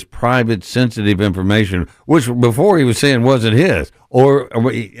reveal this private, sensitive information, which before he was saying wasn't his. Or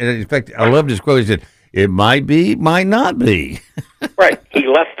in fact, I loved his quote. He said, "It might be, might not be." Right. He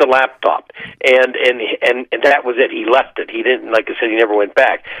left the laptop, and that was it. He left it. He didn't, like I said, he never went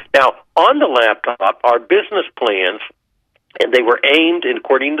back. Now, on the laptop are business plans, and they were aimed,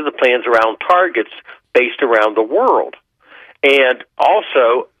 according to the plans, around targets based around the world. And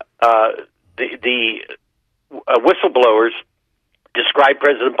also, the whistleblowers described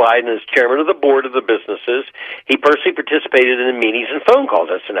President Biden as chairman of the board of the businesses. He personally participated in the meetings and phone calls.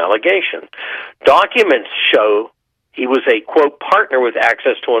 That's an allegation. Documents show he was a, quote, partner with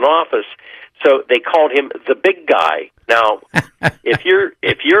access to an office, so they called him the big guy. Now, if you're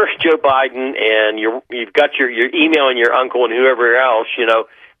Joe Biden and you've got your email and your uncle and whoever else,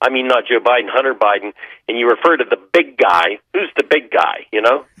 I mean, not Joe Biden, Hunter Biden, and you refer to the big guy. Who's the big guy,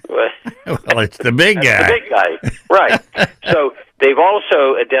 Well, it's the big guy. The big guy, right. So they've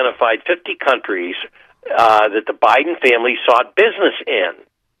also identified 50 countries that the Biden family sought business in.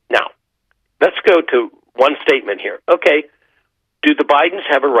 Now, let's go to one statement here. Okay, do the Bidens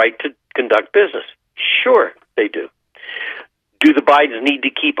have a right to conduct business? Sure, they do. Do the Bidens need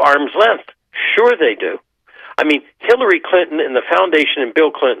to keep arm's length? Sure, they do. I mean, Hillary Clinton and the foundation and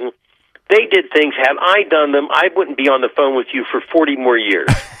Bill Clinton, they did things. Had I done them, I wouldn't be on the phone with you for 40 more years.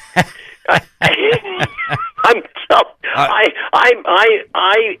 I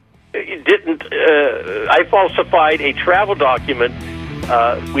falsified a travel document.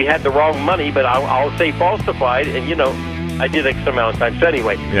 We had the wrong money, but I'll say falsified, and I did X amount of times. So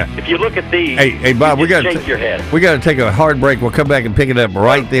anyway, if you look at these, hey Bob, we got shake your head. We got to take a hard break. We'll come back and pick it up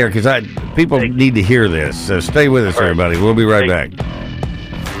right there because people need to hear this. So stay with us, everybody. We'll be right back.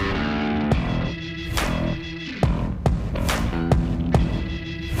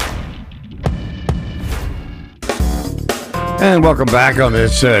 And welcome back on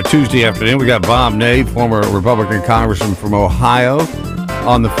this Tuesday afternoon. We got Bob Ney, former Republican congressman from Ohio,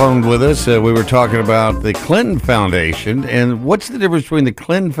 on the phone with us. We were talking about the Clinton Foundation, and what's the difference between the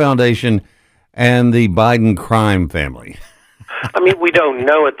Clinton Foundation and the Biden crime family? I mean, we don't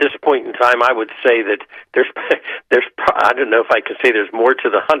know at this point in time. I would say that there's I don't know if I can say there's more to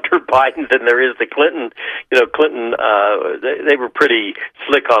the Hunter Biden than there is the Clinton. Clinton, they were pretty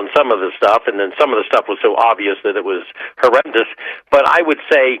slick on some of the stuff, and then some of the stuff was so obvious that it was horrendous. But I would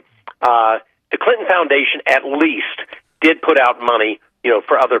say the Clinton Foundation at least did put out money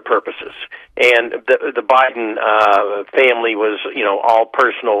for other purposes. And the Biden family was, all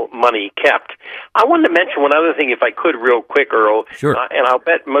personal money kept. I wanted to mention one other thing, if I could, real quick, Earl. Sure. And I'll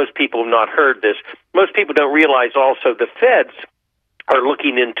bet most people have not heard this. Most people don't realize also the feds are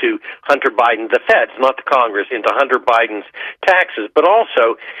looking into Hunter Biden, the feds, not the Congress, into Hunter Biden's taxes. But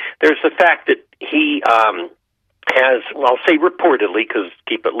also, there's the fact that he has, I'll say reportedly, because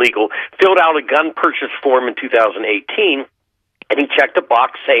keep it legal, filled out a gun purchase form in 2018, and he checked a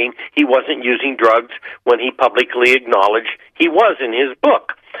box saying he wasn't using drugs when he publicly acknowledged he was in his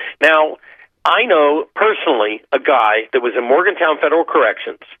book. Now, I know personally a guy that was in Morgantown Federal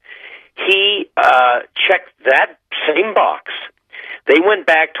Corrections. He checked that same box. They went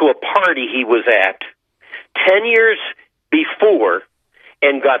back to a party he was at 10 years before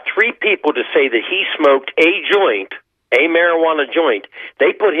and got 3 people to say that he smoked a marijuana joint.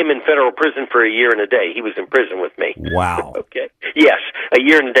 They put him in federal prison for a year and a day. He was in prison with me. Wow. Okay. Yes, a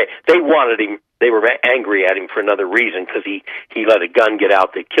year and a day. They wanted him. They were angry at him for another reason because he let a gun get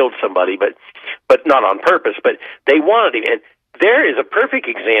out that killed somebody, but not on purpose. But they wanted him. And there is a perfect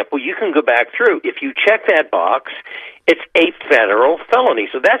example. You can go back through. If you check that box, it's a federal felony.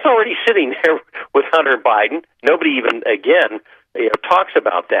 So that's already sitting there with Hunter Biden. Nobody even, again, talks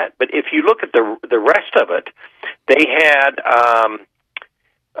about that. But if you look at the rest of it, they had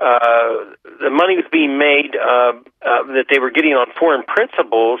the money was being made that they were getting on foreign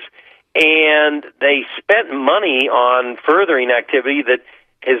principles, and they spent money on furthering activity that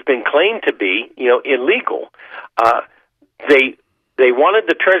has been claimed to be, illegal. They wanted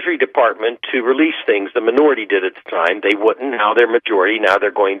the Treasury Department to release things. The minority did at the time. They wouldn't. Now they're majority. Now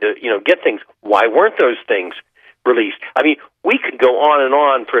they're going to, get things. Why weren't those things released? I mean, we could go on and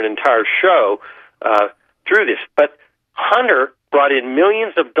on for an entire show through this, but Hunter brought in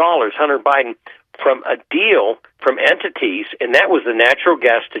millions of dollars, Hunter Biden, from a deal from entities, and that was the natural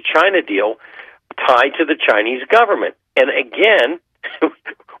gas to China deal tied to the Chinese government. And again,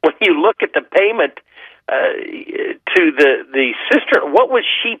 when you look at the payment to the sister. What was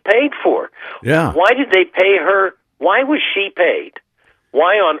she paid for? Yeah. Why did they pay her? Why was she paid?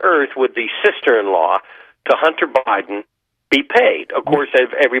 Why on earth would the sister-in-law to Hunter Biden be paid? Of course,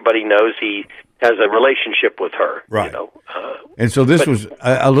 everybody knows he has a relationship with her. Right. You know, and so this was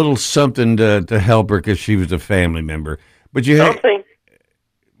a little something to help her because she was a family member. But you had,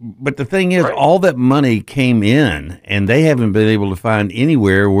 but the thing is, all that money came in, and they haven't been able to find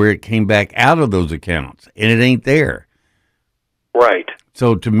anywhere where it came back out of those accounts, and it ain't there. Right.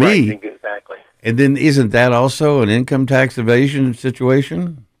 So to me, exactly. And then isn't that also an income tax evasion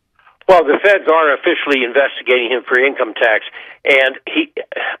situation? Well, the feds are officially investigating him for income tax, and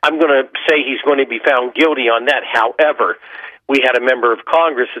I'm going to say he's going to be found guilty on that. However, we had a member of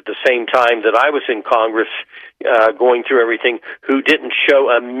Congress at the same time that I was in Congress going through everything who didn't show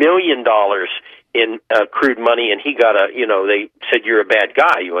 $1 million in accrued money, and he got they said, "You're a bad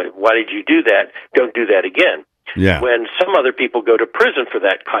guy. Why did you do that? Don't do that again." Yeah. When some other people go to prison for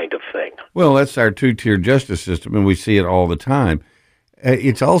that kind of thing. Well, that's our two-tier justice system, and we see it all the time.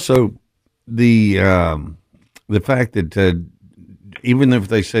 It's also the fact that even if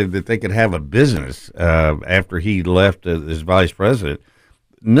they said that they could have a business after he left as vice president,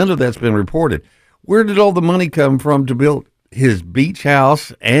 none of that's been reported. Where did all the money come from to build his beach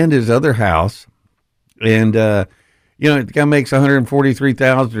house and his other house? And the guy makes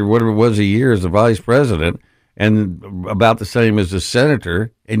 $143,000 or whatever it was a year as a vice president, and about the same as a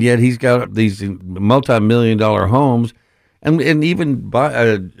senator, and yet he's got these multi-million-dollar homes. And even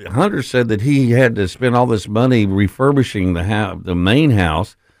Hunter said that he had to spend all this money refurbishing the main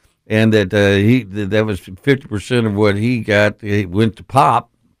house, and that that was 50% of what he got. It went to Pop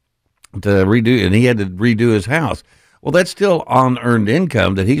to redo, and he had to redo his house. Well, that's still unearned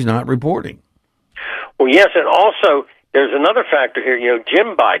income that he's not reporting. Well, yes, and also there's another factor here.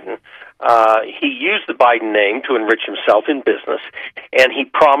 Jim Biden, he used the Biden name to enrich himself in business, and he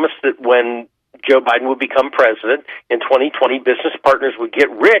promised that when Joe Biden would become president in 2020, business partners would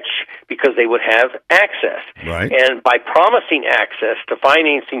get rich because they would have access. Right. And by promising access to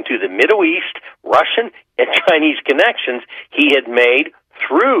financing to the Middle East, Russian, and Chinese connections he had made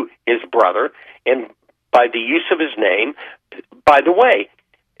through his brother and by the use of his name. By the way,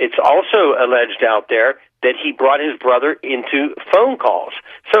 it's also alleged out there that he brought his brother into phone calls.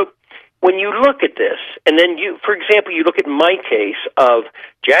 So when you look at this, and then for example, you look at my case of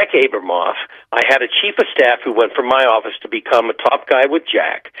Jack Abramoff, I had a chief of staff who went from my office to become a top guy with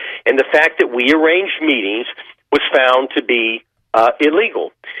Jack, and the fact that we arranged meetings was found to be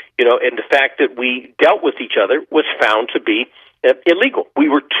illegal, and the fact that we dealt with each other was found to be illegal. We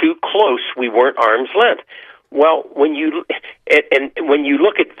were too close. We weren't arm's length. Well, when you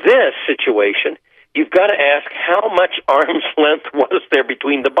look at this situation, you've got to ask how much arm's length was there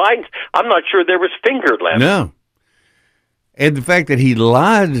between the Bidens. I'm not sure there was finger left. No. And the fact that he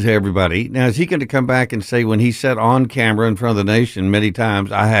lied to everybody. Now, is he going to come back and say when he said on camera in front of the nation many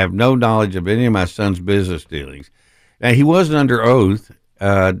times, I have no knowledge of any of my son's business dealings? Now, he wasn't under oath,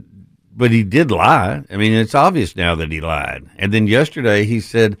 but he did lie. I mean, it's obvious now that he lied. And then yesterday he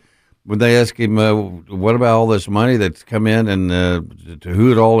said, when they asked him, what about all this money that's come in and to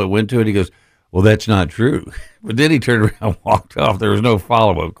who it all it went to, and he goes, well, that's not true. But then he turned around and walked off. There was no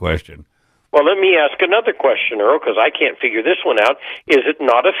follow-up question. Well, let me ask another question, Earl, because I can't figure this one out. Is it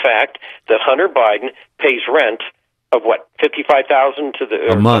not a fact that Hunter Biden pays rent of what, $55,000 to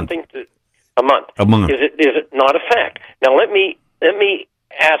the a month? A month. A month. Is it not a fact? Now let me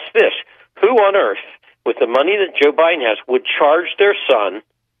ask this: who on earth, with the money that Joe Biden has, would charge their son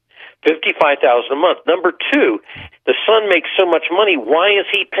 $55,000 a month? Number two, the son makes so much money. Why is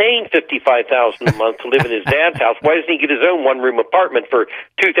he paying $55,000 a month to live in his dad's house? Why doesn't he get his own one-room apartment for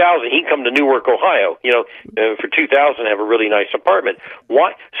 $2,000? He can come to Newark, Ohio, for $2,000, have a really nice apartment.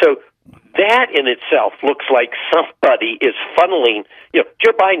 Why? So that in itself looks like somebody is funneling.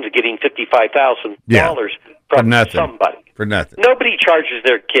 Joe Biden's getting $55,000 from nothing. Somebody For nothing. Nobody charges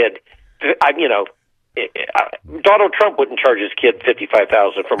their kid. Donald Trump wouldn't charge his kid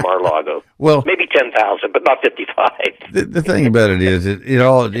 $55,000 for Mar-a-Lago. Well, maybe $10,000, but not $55,000. The thing about it is,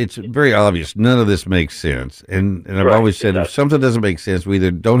 it's very obvious. None of this makes sense, and I've always said if something doesn't make sense, we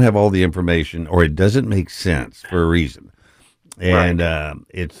either don't have all the information or it doesn't make sense for a reason. And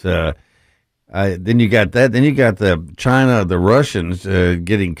then you got that. Then you got the China, the Russians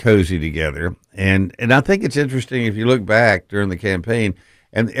getting cozy together, and I think it's interesting if you look back during the campaign.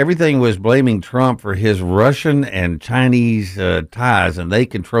 And everything was blaming Trump for his Russian and Chinese ties, and they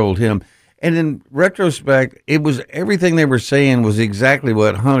controlled him. And in retrospect, it was everything they were saying was exactly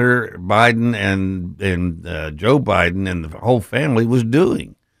what Hunter Biden and Joe Biden and the whole family was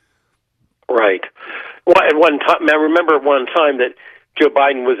doing. Right. Well, at one time, I remember at one time that Joe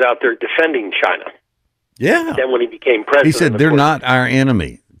Biden was out there defending China. Yeah. Then when he became president, He said they're not our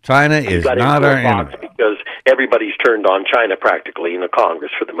enemy. China is not our enemy. Because everybody's turned on China practically in the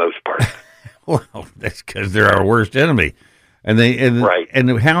Congress for the most part. Well, that's because they're our worst enemy. And Right.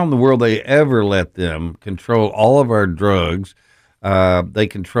 And how in the world they ever let them control all of our drugs?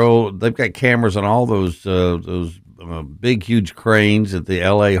 They've got cameras on all those big, huge cranes at the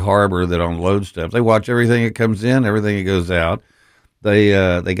L.A. harbor that unload stuff. They watch everything that comes in, everything that goes out. They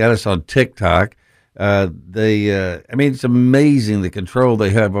got us on TikTok. I mean, it's amazing the control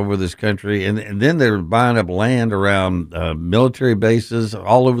they have over this country. And then they're buying up land around military bases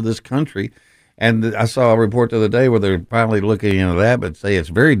all over this country. And I saw a report the other day where they're finally looking into that, but say it's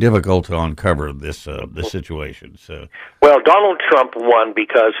very difficult to uncover this situation. So, well, Donald Trump won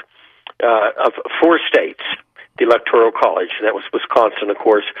because of 4 states, the Electoral College, and that was Wisconsin, of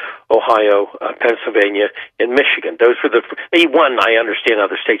course, Ohio, Pennsylvania, and Michigan. Those were he won. I understand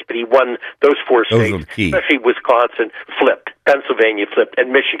other states, but he won those 4 states. Those are the key. Especially Wisconsin flipped, Pennsylvania flipped,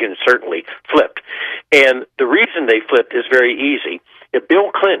 and Michigan certainly flipped. And the reason they flipped is very easy. If Bill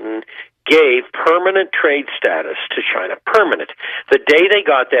Clinton gave permanent trade status to China, permanent. The day they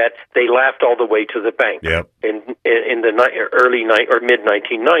got that, they laughed all the way to the bank. Yep. In the mid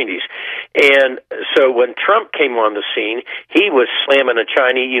 1990s, and so when Trump came on the scene, he was slamming a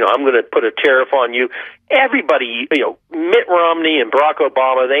Chinese. I'm going to put a tariff on you. Everybody, Mitt Romney and Barack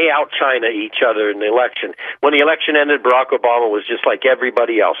Obama, they out China each other in the election. When the election ended, Barack Obama was just like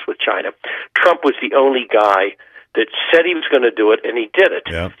everybody else with China. Trump was the only guy that said he was going to do it, and he did it.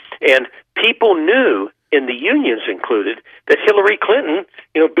 Yeah. And people knew, and the unions included, that Hillary Clinton,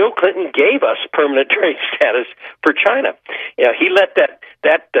 Bill Clinton gave us permanent trade status for China. He let that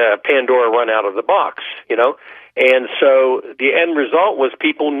Pandora run out of the box, And so the end result was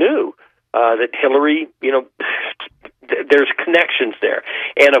people knew that Hillary, there's connections there.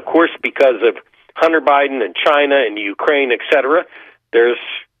 And, of course, because of Hunter Biden and China and Ukraine, et cetera, there's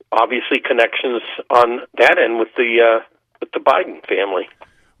obviously connections on that end with the Biden family.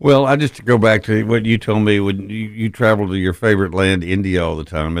 Well, I just to go back to what you told me when you travel to your favorite land, India, all the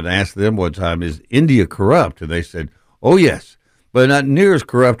time, and asked them one time, is India corrupt? And they said, oh, yes, but not near as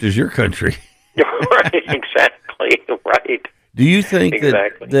corrupt as your country. Right, exactly, right. Do you think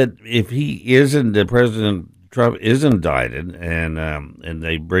exactly. that if he isn't, President Trump is indicted and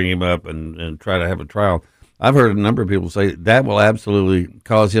they bring him up and try to have a trial, I've heard a number of people say that will absolutely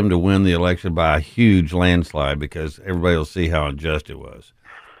cause him to win the election by a huge landslide because everybody will see how unjust it was.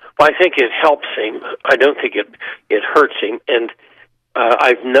 Well, I think it helps him. I don't think it hurts him. And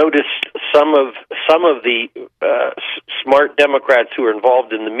I've noticed some of the smart Democrats who are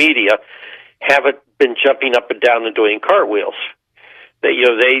involved in the media haven't been jumping up and down and doing cartwheels.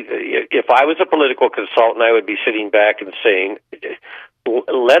 If I was a political consultant, I would be sitting back and saying,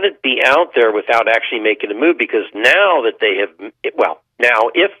 let it be out there without actually making a move, because now that they have, now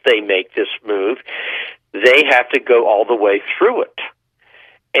if they make this move, they have to go all the way through it.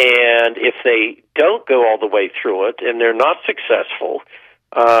 And if they don't go all the way through it and they're not successful,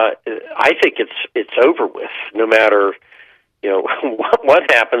 I think it's over with. No matter what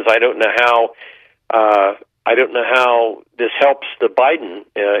happens, I don't know how this helps the Biden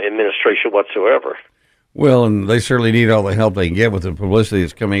administration whatsoever. Well, and they certainly need all the help they can get with the publicity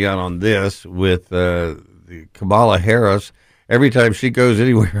that's coming out on this with Kamala Harris. Every time she goes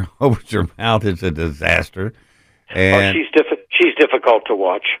anywhere, opens her mouth, it's a disaster. And she's difficult to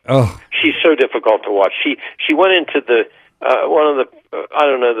watch. Oh, she's so difficult to watch. She went into the one of the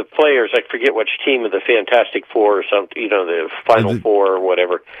the players. I forget which team of the Fantastic Four or something. The Final Four or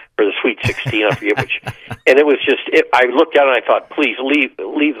whatever, or the Sweet 16. I forget which. And it was just. I looked out and I thought, please leave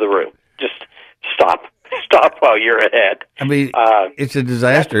the room. Just stop while you're ahead. I mean, it's a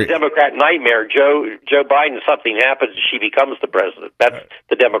disaster. That's the Democrat nightmare. Joe Biden, something happens, she becomes the president. That's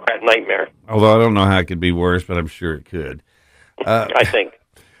the Democrat nightmare. Although I don't know how it could be worse, but I'm sure it could. I think.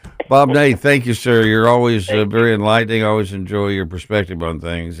 Bob Ney, thank you, sir. You're always very enlightening. I always enjoy your perspective on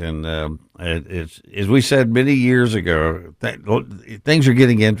things. And it's, as we said many years ago, things are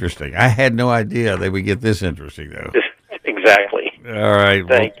getting interesting. I had no idea they would get this interesting, though. Exactly. All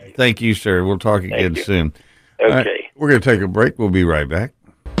right. Thank you, sir. We'll talk again soon. Okay. Right, we're going to take a break. We'll be right back.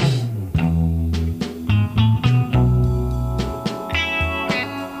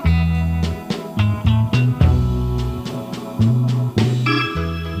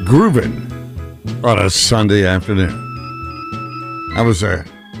 Groovin' on a Sunday afternoon. I was a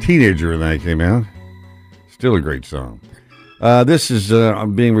teenager when that came out. Still a great song. This is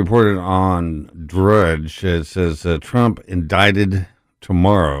being reported on Drudge. It says Trump indicted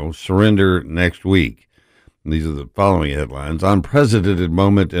tomorrow, surrender next week. And these are the following headlines. Unprecedented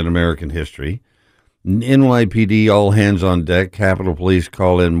moment in American history. NYPD all hands on deck. Capitol Police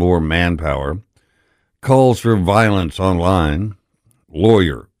call in more manpower. Calls for violence online.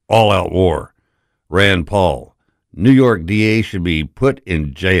 Lawyer, all-out war. Rand Paul. New York DA should be put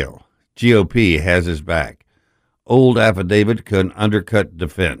in jail. GOP has his back. Old affidavit could undercut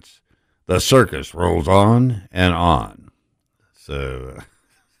defense. The circus rolls on and on. So,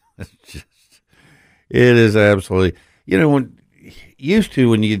 it is absolutely, when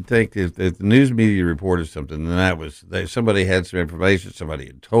you'd think that the news media reported something, and somebody had some information, somebody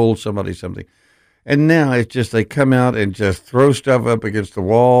had told somebody something, and now it's just they come out and just throw stuff up against the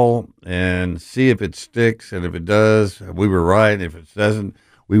wall and see if it sticks, and if it does, we were right, and if it doesn't,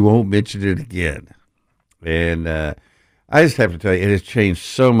 we won't mention it again. And I just have to tell you, it has changed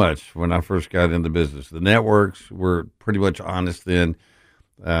so much when I first got into business. The networks were pretty much honest then.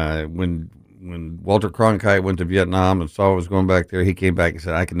 When Walter Cronkite went to Vietnam and saw what was going back there, he came back and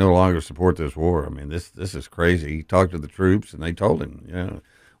said, I can no longer support this war. I mean, this is crazy. He talked to the troops, and they told him,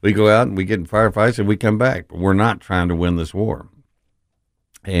 we go out and we get in firefights and we come back, but we're not trying to win this war.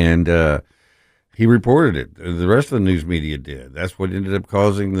 And he reported it. The rest of the news media did. That's what ended up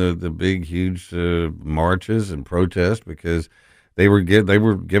causing the big, huge marches and protests, because they were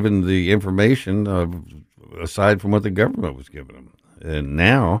given the information aside from what the government was giving them. And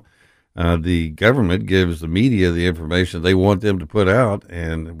now the government gives the media the information they want them to put out,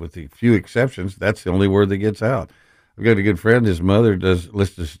 and with a few exceptions, that's the only word that gets out. I've got a good friend. His mother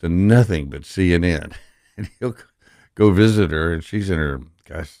listens to nothing but CNN, and he'll go visit her, and she's in her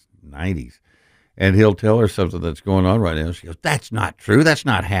 90s. And he'll tell her something that's going on right now. She goes, that's not true. That's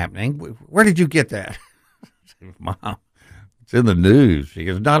not happening. Where did you get that? I say, Mom, it's in the news. She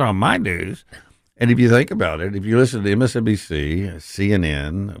goes, not on my news. And if you think about it, if you listen to MSNBC,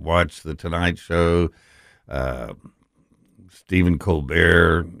 CNN, watch The Tonight Show, Stephen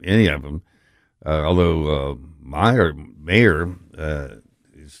Colbert, any of them, although Mayer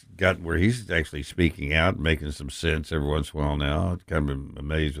has got where he's actually speaking out, making some sense every once in a while now. I'm kind of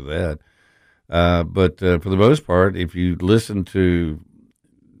amazed with that. But for the most part, if you listen to,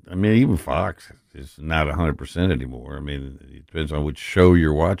 even Fox is not 100% anymore. It depends on which show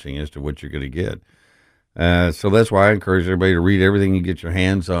you're watching as to what you're going to get. So that's why I encourage everybody to read everything you get your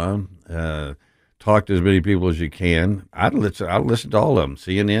hands on. Talk to as many people as you can. I'd listen to all of them,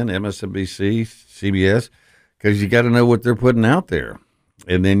 CNN, MSNBC, CBS, because you got to know what they're putting out there.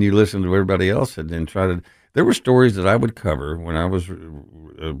 And then you listen to everybody else and then there were stories that I would cover when I was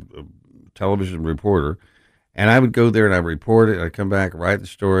a television reporter, and I would go there and I'd report it. I'd come back, write the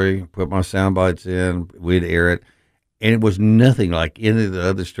story, put my sound bites in, we'd air it, and it was nothing like any of the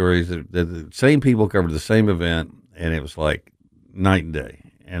other stories. The same people covered the same event, and it was like night and day.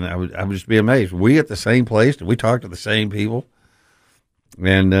 And I would just be amazed. We at the same place, and we talked to the same people.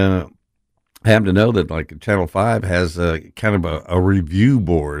 And I happen to know that like Channel 5 has kind of a review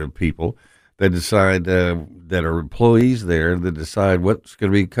board of people that decide that are employees there that decide what's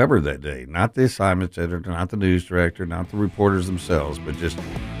going to be covered that day. Not the assignment editor, not the news director, not the reporters themselves, but just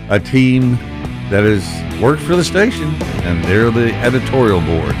a team that works for the station, and they're the editorial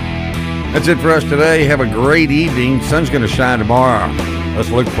board. That's it for us today. Have a great evening. Sun's going to shine tomorrow. Let's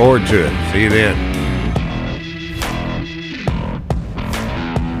look forward to it. See you then.